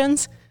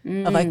misconceptions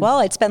of like, well,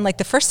 I'd spend like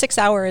the first 6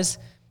 hours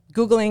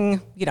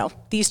Googling, you know,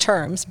 these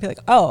terms, be like,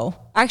 oh,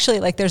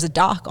 actually, like there's a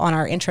doc on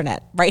our intranet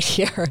right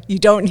here. You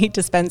don't need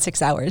to spend 6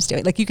 hours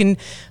doing it. Like you can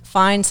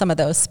find some of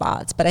those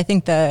spots. But I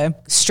think the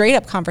straight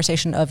up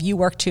conversation of you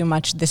work too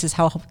much, this is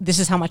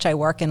how much I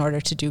work in order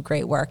to do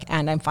great work,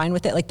 and I'm fine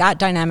with it. Like that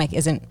dynamic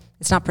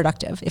it's not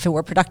productive. If it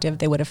were productive,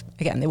 they would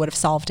have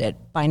solved it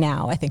by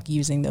now, I think,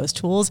 using those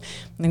tools.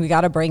 I think we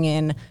got to bring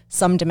in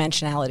some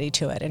dimensionality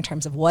to it in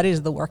terms of what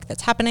is the work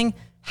that's happening,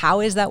 how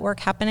is that work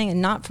happening,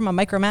 and not from a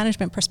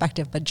micromanagement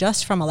perspective, but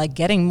just from a like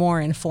getting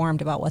more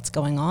informed about what's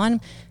going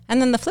on.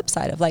 And then the flip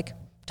side of like,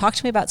 talk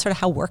to me about sort of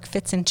how work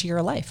fits into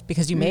your life,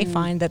 because you may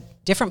find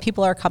that different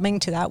people are coming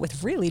to that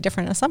with really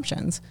different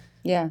assumptions.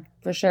 Yeah,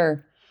 for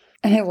sure.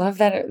 And I love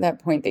that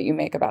point that you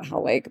make about how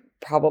like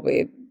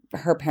probably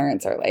her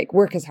parents are like,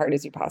 work as hard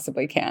as you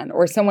possibly can,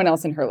 or someone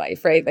else in her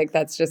life, right? Like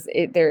that's just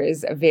it. There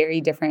is a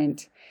very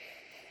different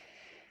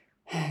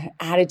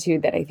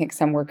attitude that I think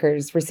some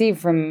workers receive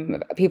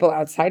from people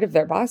outside of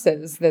their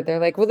bosses, that they're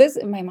like, well,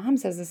 my mom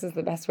says this is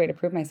the best way to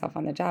prove myself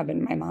on the job.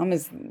 And my mom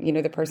is,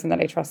 the person that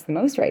I trust the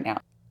most right now.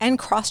 And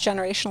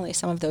cross-generationally,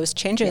 some of those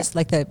changes,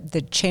 like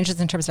the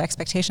changes in terms of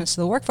expectations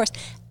to the workforce.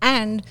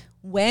 And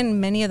when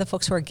many of the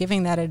folks who are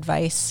giving that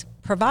advice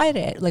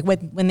provided, like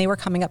when they were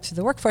coming up through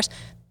the workforce,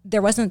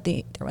 there wasn't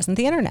the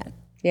internet.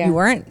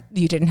 Yeah.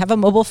 You didn't have a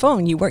mobile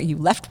phone. You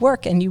left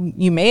work and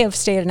you may have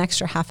stayed an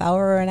extra half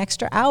hour or an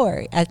extra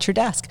hour at your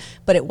desk,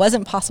 but it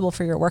wasn't possible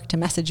for your work to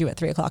message you at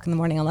 3:00 in the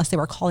morning unless they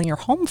were calling your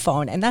home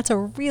phone. And that's a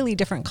really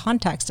different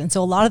context. And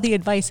so a lot of the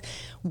advice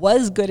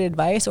was good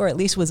advice, or at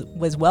least was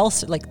well,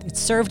 like it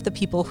served the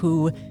people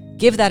who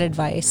give that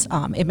advice.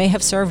 It may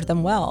have served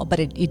them well, but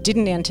it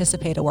didn't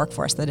anticipate a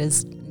workforce that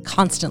is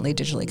constantly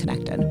digitally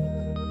connected.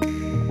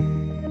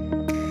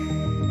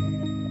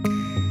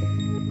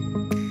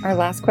 Our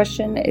last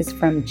question is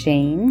from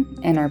Jane,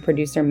 and our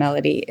producer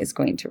Melody is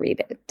going to read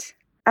it.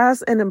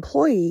 As an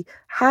employee,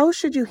 how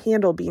should you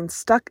handle being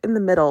stuck in the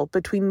middle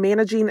between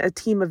managing a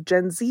team of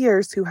Gen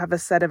Zers who have a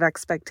set of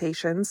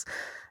expectations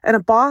and a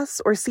boss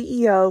or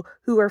CEO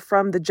who are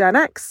from the Gen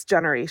X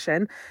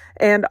generation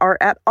and are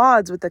at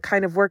odds with the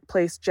kind of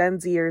workplace Gen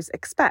Zers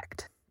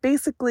expect?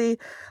 Basically,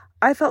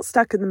 I felt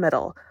stuck in the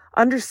middle,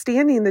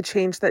 understanding the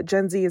change that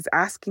Gen Z is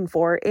asking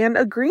for and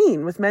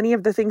agreeing with many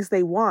of the things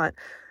they want,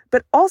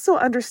 but also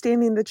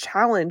understanding the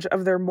challenge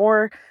of their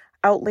more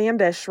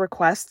outlandish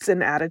requests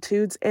and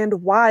attitudes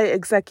and why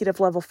executive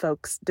level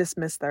folks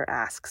dismiss their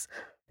asks.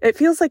 It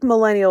feels like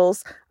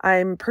millennials,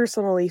 I'm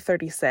personally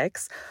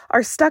 36,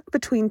 are stuck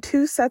between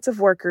two sets of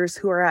workers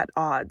who are at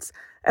odds,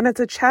 and it's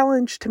a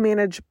challenge to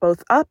manage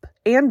both up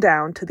and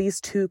down to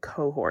these two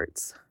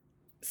cohorts.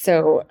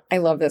 So I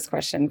love this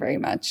question very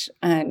much,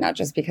 not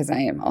just because I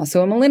am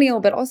also a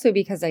millennial, but also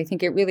because I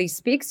think it really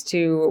speaks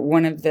to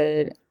one of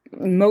the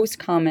most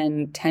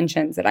common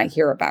tensions that I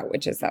hear about,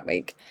 which is that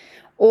like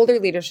older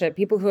leadership,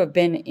 people who have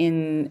been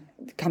in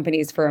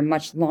companies for a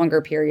much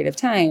longer period of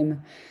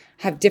time,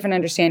 have different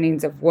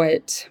understandings of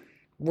what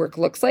work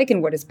looks like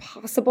and what is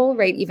possible,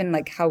 right? Even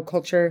like how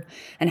culture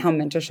and how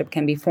mentorship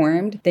can be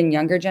formed than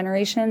younger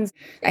generations.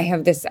 I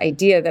have this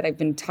idea that I've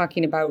been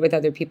talking about with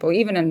other people,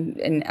 even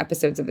in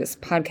episodes of this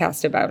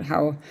podcast, about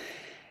how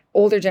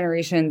older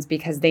generations,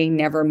 because they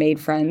never made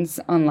friends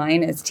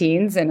online as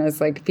teens and as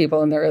like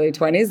people in their early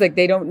 20s, like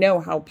they don't know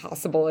how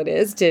possible it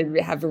is to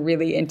have a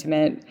really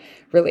intimate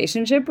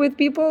relationship with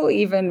people,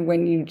 even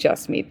when you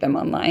just meet them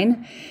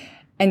online.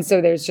 And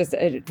so there's just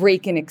a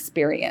break in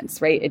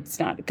experience, right? It's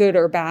not good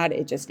or bad,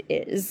 it just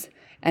is.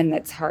 And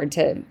that's hard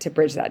to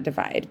bridge that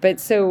divide. But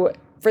so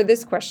for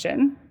this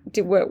question,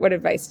 what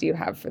advice do you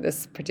have for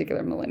this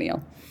particular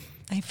millennial?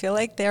 I feel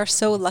like they're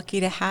so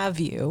lucky to have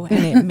you,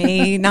 and it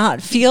may not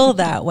feel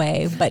that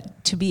way,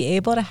 but to be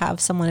able to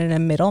have someone in a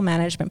middle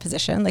management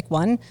position, like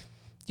one,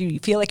 you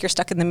feel like you're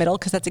stuck in the middle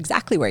because that's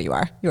exactly where you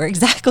are. You're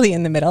exactly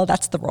in the middle.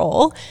 That's the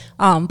role.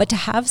 But to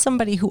have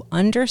somebody who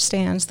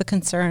understands the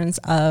concerns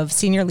of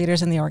senior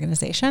leaders in the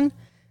organization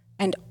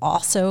and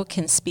also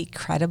can speak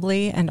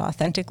credibly and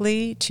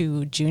authentically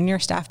to junior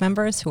staff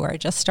members who are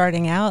just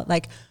starting out,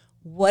 like,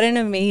 what an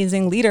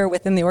amazing leader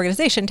within the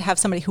organization to have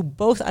somebody who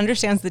both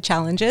understands the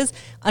challenges,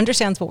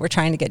 understands what we're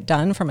trying to get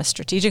done from a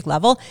strategic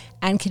level,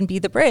 and can be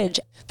the bridge.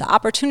 The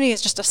opportunity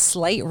is just a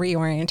slight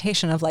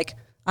reorientation of like,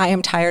 I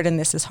am tired and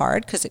this is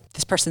hard because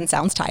this person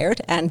sounds tired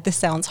and this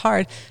sounds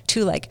hard,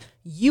 to like,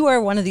 you are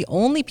one of the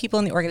only people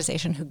in the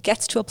organization who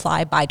gets to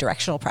apply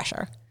bidirectional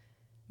pressure.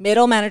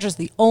 Middle manager is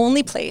the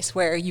only place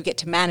where you get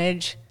to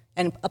manage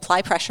and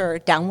apply pressure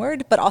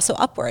downward, but also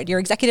upward. Your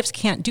executives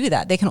can't do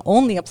that. They can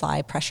only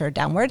apply pressure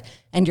downward,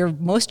 and your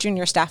most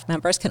junior staff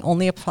members can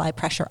only apply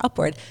pressure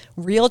upward.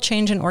 Real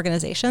change in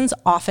organizations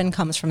often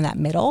comes from that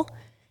middle,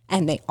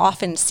 and they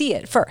often see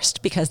it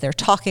first because they're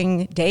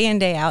talking day in,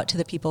 day out to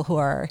the people who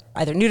are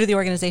either new to the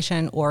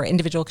organization or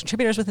individual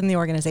contributors within the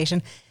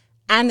organization.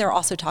 And they're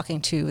also talking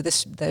to the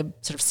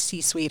sort of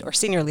C-suite or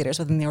senior leaders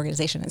within the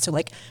organization. And so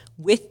like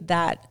with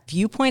that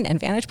viewpoint and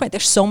vantage point,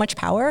 there's so much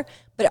power,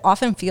 but it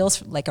often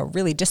feels like a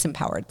really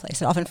disempowered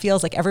place. It often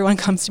feels like everyone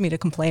comes to me to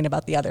complain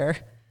about the other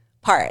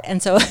part.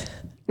 And so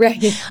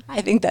right.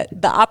 I think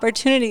that the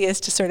opportunity is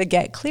to sort of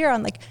get clear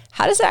on like,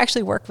 how does it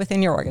actually work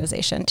within your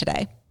organization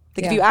today?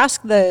 Like if you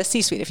ask the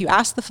C-suite, if you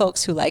ask the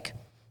folks who like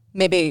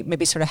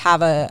maybe sort of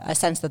have a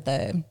sense that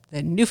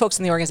the new folks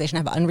in the organization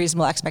have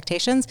unreasonable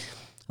expectations,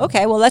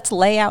 okay, well, let's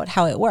lay out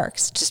how it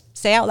works. Just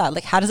say out loud,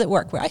 like, how does it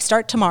work? Where I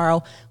start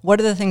tomorrow, what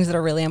are the things that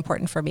are really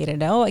important for me to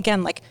know?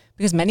 Again, like,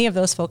 because many of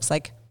those folks,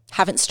 like,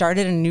 haven't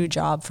started a new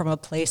job from a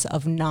place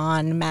of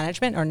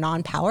non-management or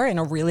non-power in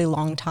a really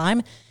long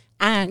time.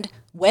 And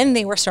when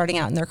they were starting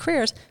out in their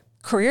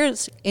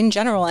careers in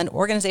general and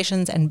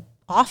organizations and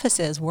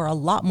offices were a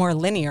lot more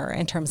linear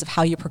in terms of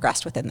how you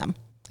progressed within them.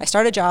 I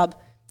start a job,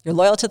 You're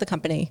loyal to the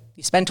company.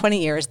 You spend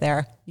 20 years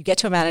there. You get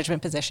to a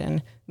management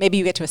position. Maybe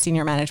you get to a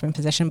senior management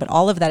position, but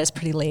all of that is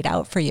pretty laid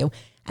out for you.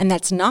 And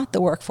that's not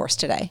the workforce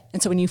today.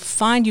 And so when you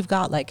find you've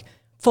got like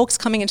folks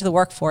coming into the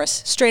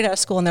workforce straight out of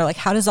school and they're like,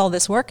 how does all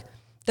this work?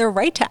 They're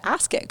right to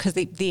ask it, because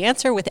the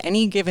answer with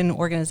any given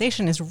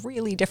organization is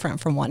really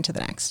different from one to the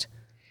next.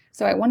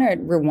 So I want to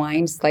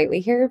rewind slightly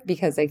here,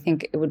 because I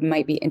think it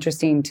might be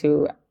interesting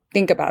to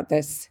think about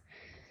this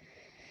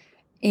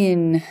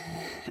in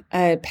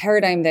a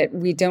paradigm that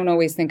we don't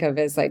always think of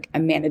as like a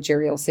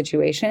managerial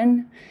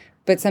situation,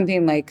 but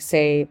something like,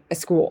 say, a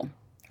school,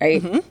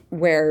 right? Mm-hmm.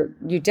 Where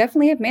you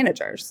definitely have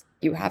managers.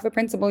 You have a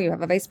principal, you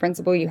have a vice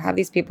principal, you have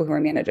these people who are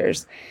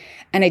managers.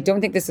 And I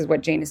don't think this is what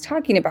Jane is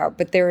talking about,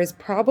 but there is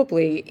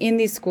probably in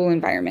these school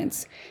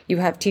environments, you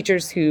have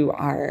teachers who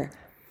are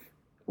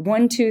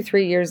 1, 2,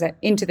 3 years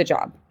into the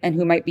job and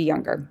who might be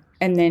younger.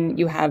 And then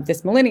you have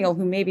this millennial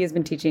who maybe has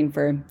been teaching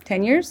for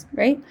 10 years,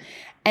 right?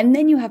 And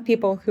then you have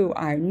people who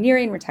are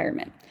nearing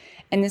retirement.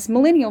 And this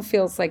millennial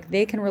feels like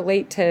they can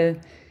relate to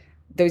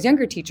those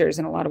younger teachers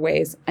in a lot of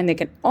ways. And they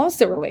can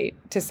also relate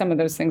to some of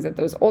those things that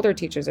those older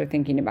teachers are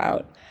thinking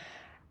about.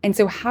 And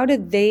so how do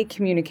they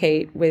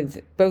communicate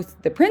with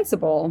both the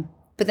principal,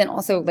 but then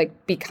also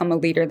like become a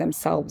leader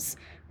themselves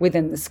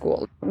within the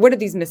school? What are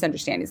these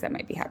misunderstandings that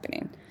might be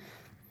happening?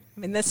 I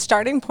mean, the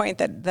starting point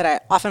that I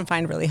often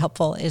find really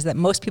helpful is that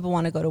most people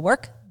want to go to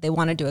work. They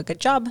want to do a good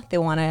job. They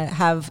want to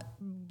have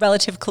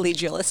relative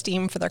collegial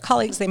esteem for their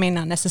colleagues. They may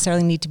not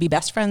necessarily need to be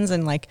best friends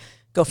and like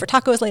go for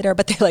tacos later,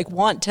 but they like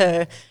want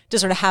to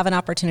sort of have an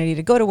opportunity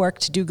to go to work,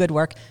 to do good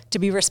work, to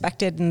be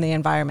respected in the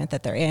environment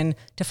that they're in,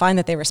 to find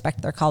that they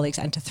respect their colleagues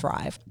and to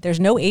thrive. There's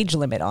no age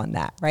limit on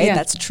that, right? Yeah.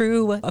 That's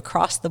true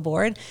across the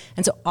board.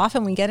 And so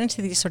often we get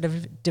into these sort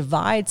of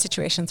divide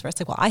situations where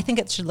it's like, well, I think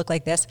it should look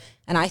like this,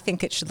 and I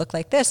think it should look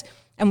like this.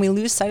 And we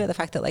lose sight of the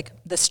fact that like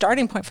the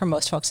starting point for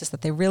most folks is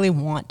that they really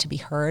want to be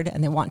heard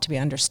and they want to be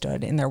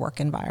understood in their work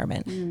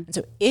environment. And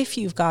so if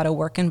you've got a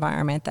work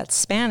environment that's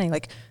spanning,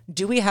 like,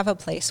 do we have a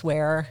place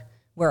where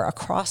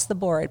across the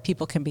board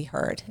people can be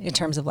heard in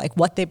terms of like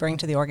what they bring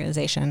to the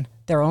organization,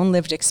 their own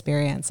lived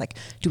experience? Like,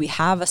 do we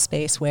have a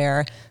space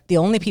where the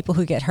only people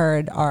who get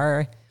heard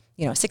are,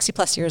 60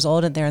 plus years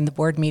old and they're in the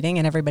board meeting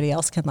and everybody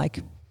else can like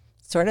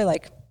sort of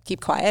like keep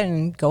quiet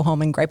and go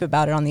home and gripe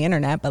about it on the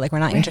internet, but like we're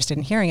not interested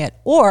in hearing it?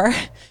 Or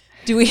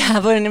do we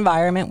have an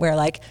environment where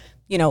like,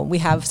 we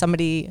have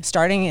somebody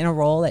starting in a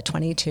role at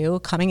 22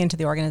 coming into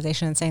the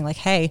organization and saying like,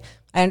 hey,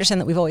 I understand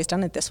that we've always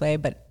done it this way,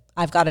 but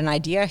I've got an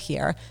idea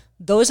here.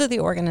 Those are the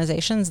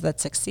organizations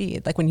that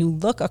succeed. Like when you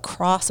look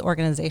across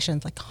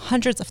organizations, like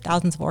hundreds of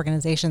thousands of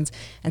organizations,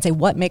 and say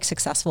what makes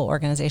successful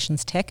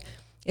organizations tick,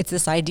 it's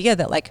this idea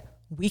that like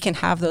we can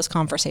have those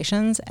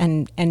conversations,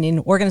 and in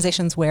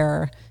organizations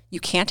where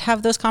you can't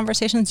have those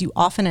conversations, you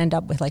often end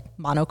up with like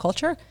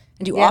monoculture,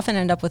 and you often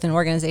end up with an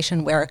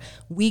organization where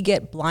we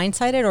get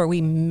blindsided or we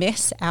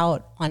miss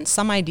out on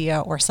some idea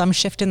or some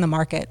shift in the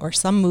market or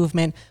some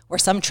movement or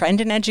some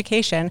trend in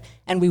education,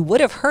 and we would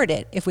have heard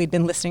it if we'd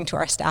been listening to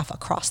our staff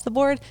across the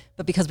board,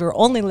 but because we were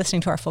only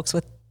listening to our folks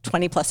with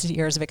 20 plus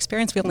years of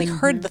experience, we only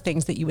heard the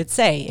things that you would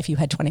say if you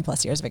had 20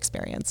 plus years of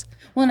experience.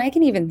 Well, and I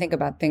can even think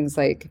about things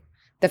like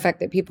the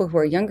fact that people who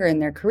are younger in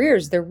their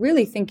careers, they're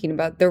really thinking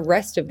about the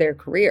rest of their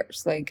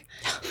careers. Like,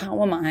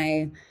 how am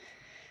I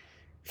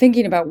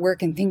thinking about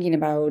work and thinking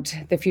about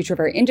the future of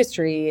our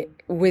industry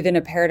within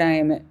a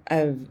paradigm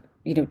of,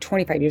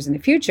 25 years in the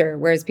future?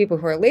 Whereas people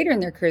who are later in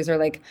their careers are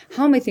like,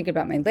 how am I thinking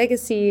about my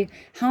legacy?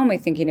 How am I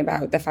thinking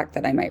about the fact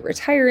that I might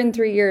retire in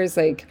 3 years?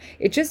 Like,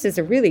 it just is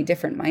a really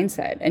different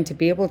mindset. And to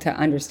be able to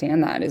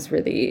understand that is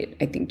really,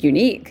 I think,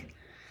 unique.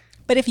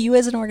 But if you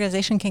as an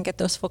organization can get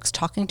those folks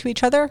talking to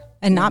each other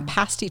and not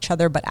past each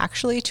other, but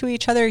actually to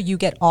each other, you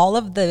get all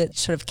of the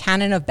sort of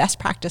canon of best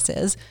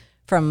practices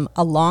from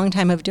a long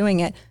time of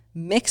doing it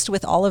mixed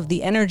with all of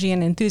the energy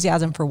and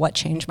enthusiasm for what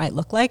change might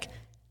look like.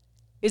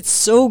 It's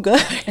so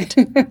good.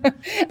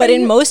 But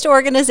in most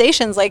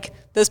organizations, like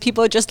those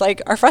people just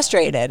like are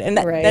frustrated, and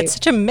that's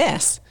such a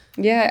miss.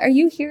 Yeah. Are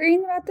you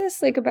hearing about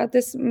this, like about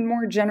this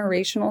more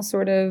generational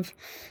sort of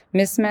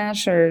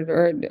mismatch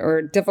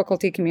or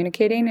difficulty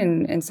communicating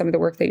in some of the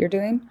work that you're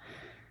doing?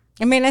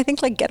 I mean, I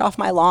think like get off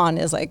my lawn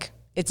is like,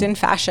 it's in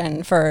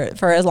fashion for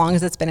as long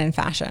as it's been in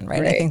fashion,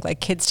 right? I think like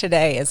kids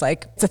today is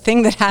like, it's a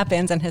thing that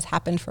happens and has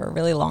happened for a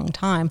really long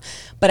time.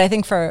 But I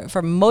think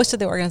for most of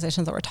the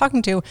organizations that we're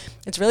talking to,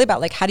 it's really about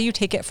like, how do you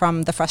take it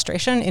from the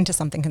frustration into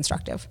something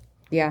constructive?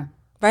 Yeah.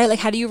 Right? Like,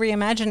 how do you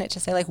reimagine it to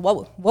say like,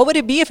 what would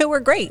it be if it were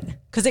great?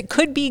 Because it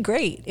could be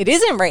great. It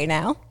isn't right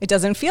now. It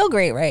doesn't feel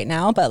great right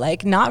now, but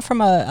like not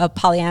from a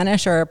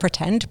Pollyannish or a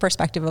pretend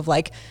perspective of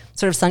like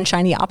sort of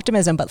sunshiny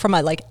optimism, but from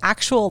a like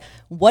actual,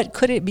 what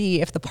could it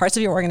be if the parts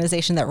of your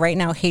organization that right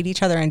now hate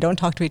each other and don't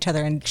talk to each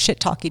other and shit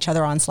talk each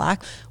other on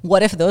Slack,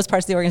 what if those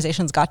parts of the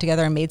organizations got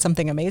together and made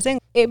something amazing?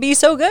 It'd be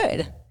so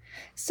good.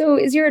 So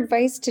is your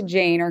advice to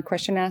Jane, our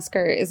question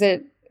asker, is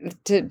it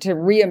to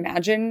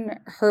reimagine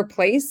her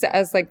place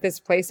as like this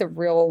place of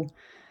real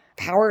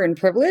power and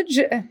privilege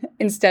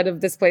instead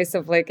of this place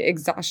of like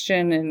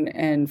exhaustion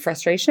and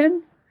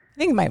frustration?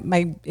 I think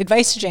my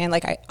advice to Jane,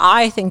 like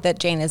I think that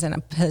Jane is in a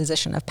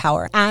position of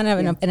power and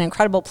in an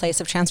incredible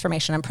place of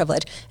transformation and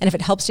privilege. And if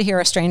it helps to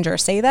hear a stranger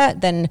say that,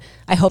 then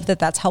I hope that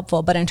that's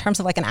helpful. But in terms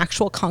of like an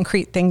actual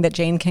concrete thing that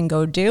Jane can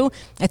go do,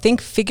 I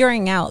think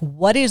figuring out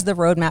what is the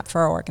roadmap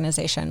for our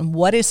organization,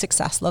 what does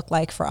success look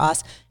like for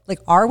us? Like,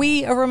 are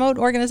we a remote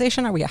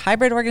organization? Are we a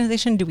hybrid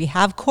organization? Do we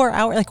have core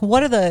hours? Like,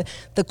 what are the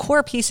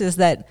core pieces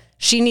that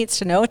she needs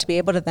to know to be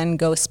able to then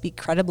go speak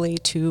credibly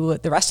to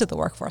the rest of the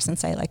workforce and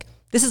say, like,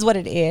 this is what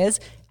it is.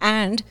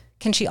 And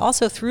can she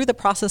also, through the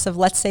process of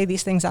let's say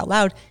these things out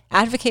loud,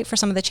 advocate for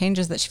some of the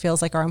changes that she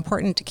feels like are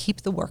important to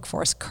keep the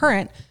workforce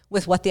current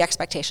with what the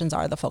expectations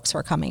are of the folks who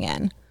are coming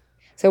in?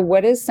 So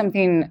what is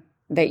something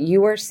that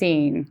you are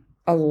seeing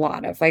a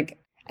lot of, like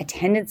a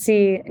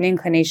tendency, an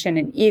inclination,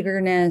 an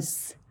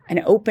eagerness,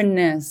 an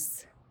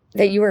openness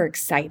that you are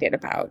excited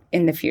about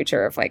in the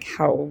future of like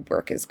how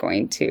work is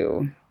going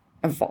to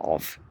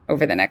evolve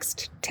over the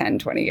next 10,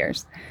 20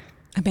 years?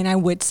 I mean, I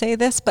would say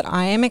this, but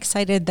I am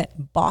excited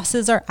that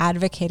bosses are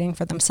advocating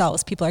for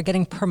themselves. People are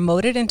getting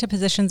promoted into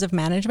positions of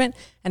management,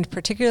 and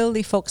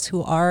particularly folks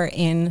who are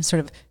in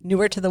sort of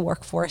newer to the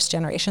workforce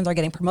generations are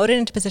getting promoted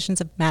into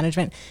positions of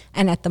management.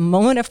 And at the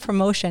moment of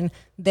promotion,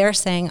 they're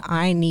saying,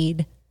 I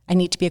need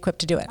to be equipped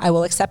to do it. I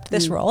will accept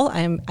this role.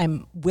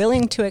 I'm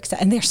willing to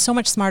accept, and they're so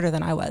much smarter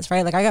than I was,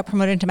 right? Like I got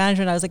promoted into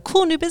management. I was like,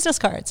 cool, new business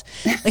cards.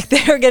 Like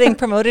they're getting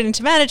promoted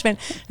into management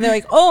and they're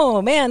like,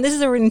 oh man, this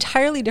is an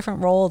entirely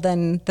different role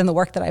than the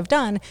work that I've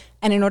done.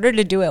 And in order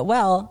to do it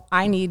well,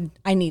 I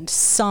need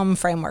some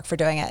framework for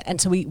doing it.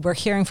 And so we're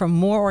hearing from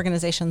more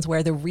organizations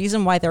where the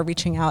reason why they're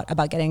reaching out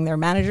about getting their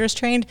managers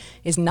trained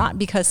is not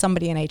because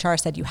somebody in HR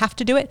said you have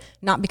to do it,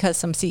 not because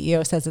some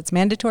CEO says it's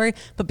mandatory,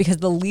 but because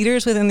the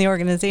leaders within the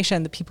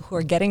organization, the people who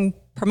are getting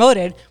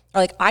promoted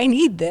are like, I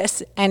need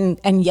this, and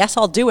yes,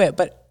 I'll do it,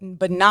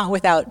 but not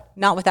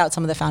without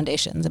some of the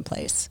foundations in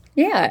place.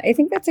 Yeah, I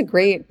think that's a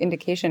great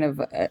indication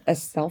of a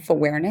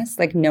self-awareness,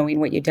 like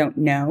knowing what you don't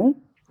know,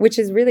 which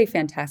is really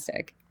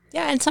fantastic.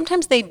 Yeah, and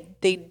sometimes they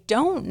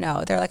don't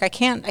know. They're like, I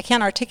can't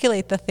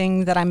articulate the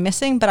thing that I'm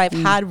missing, but I've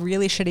had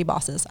really shitty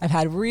bosses. I've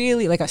had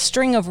really like a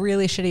string of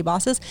really shitty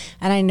bosses,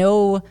 and I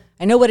know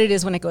what it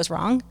is when it goes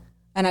wrong.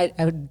 And I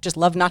would just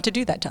love not to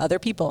do that to other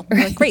people.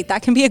 Right. Like, great,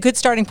 that can be a good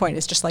starting point.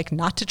 It's just like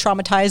not to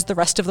traumatize the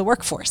rest of the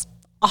workforce.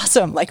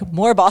 Awesome. Like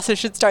more bosses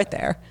should start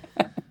there.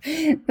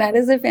 That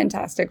is a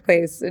fantastic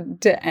place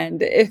to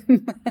end.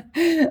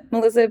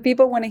 Melissa, if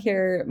people want to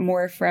hear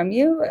more from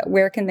you,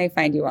 where can they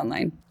find you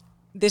online?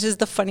 This is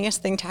the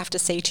funniest thing to have to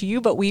say to you,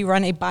 but we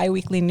run a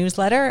bi-weekly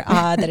newsletter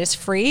that is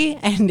free,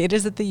 and it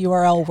is at the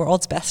URL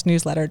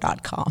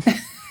worldsbestnewsletter.com.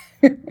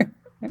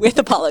 With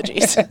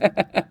apologies.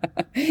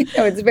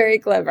 No, it's very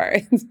clever.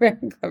 It's very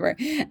clever.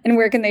 And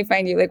where can they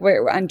find you? Like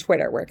on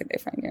Twitter, where can they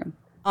find you?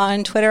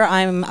 On Twitter,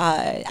 I'm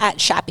at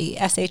Shappy,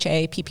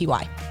 SHAPPY.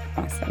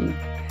 Awesome.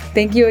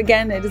 Thank you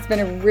again. It has been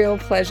a real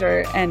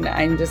pleasure, and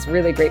I'm just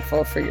really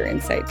grateful for your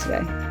insight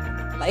today.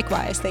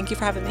 Likewise. Thank you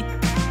for having me.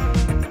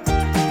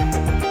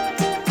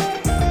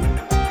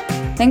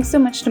 Thanks so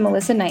much to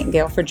Melissa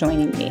Nightingale for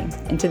joining me,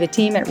 and to the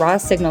team at Raw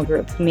Signal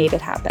Group who made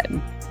it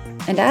happen.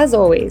 And as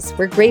always,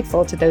 we're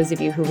grateful to those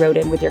of you who wrote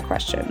in with your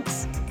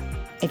questions.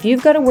 If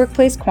you've got a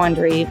workplace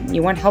quandary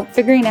you want help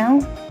figuring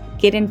out,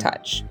 get in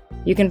touch.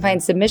 You can find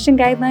submission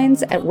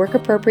guidelines at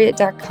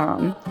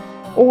workappropriate.com,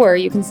 or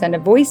you can send a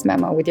voice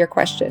memo with your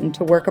question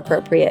to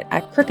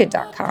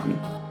workappropriate@crooked.com.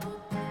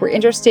 We're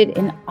interested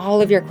in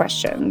all of your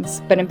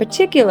questions, but in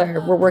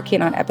particular, we're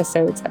working on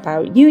episodes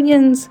about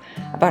unions,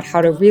 about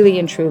how to really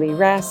and truly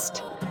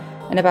rest,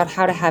 and about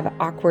how to have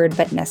awkward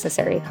but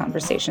necessary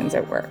conversations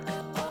at work.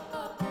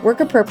 Work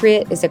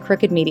Appropriate is a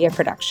Crooked Media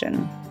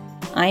production.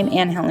 I'm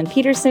Anne Helen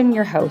Peterson,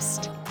 your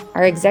host.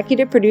 Our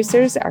executive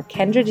producers are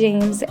Kendra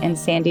James and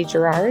Sandy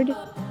Gerard.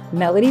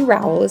 Melody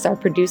Rowell is our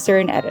producer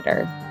and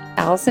editor.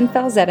 Allison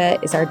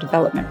Falzetta is our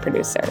development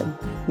producer.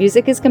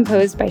 Music is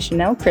composed by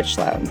Chanel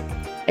Critchlow.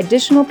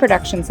 Additional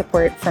production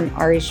support from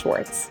Ari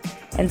Schwartz.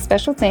 And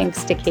special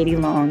thanks to Katie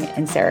Long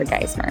and Sarah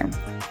Geismer.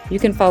 You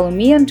can follow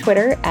me on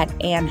Twitter at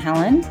Anne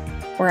Helen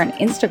or on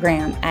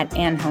Instagram at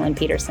Anne Helen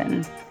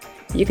Peterson.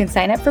 You can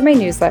sign up for my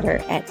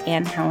newsletter at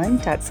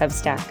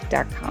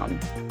annhelen.substack.com.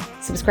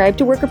 Subscribe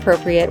to Work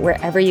Appropriate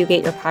wherever you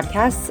get your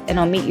podcasts, and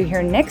I'll meet you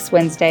here next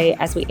Wednesday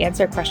as we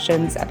answer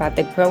questions about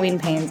the growing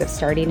pains of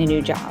starting a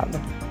new job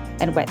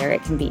and whether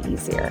it can be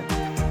easier.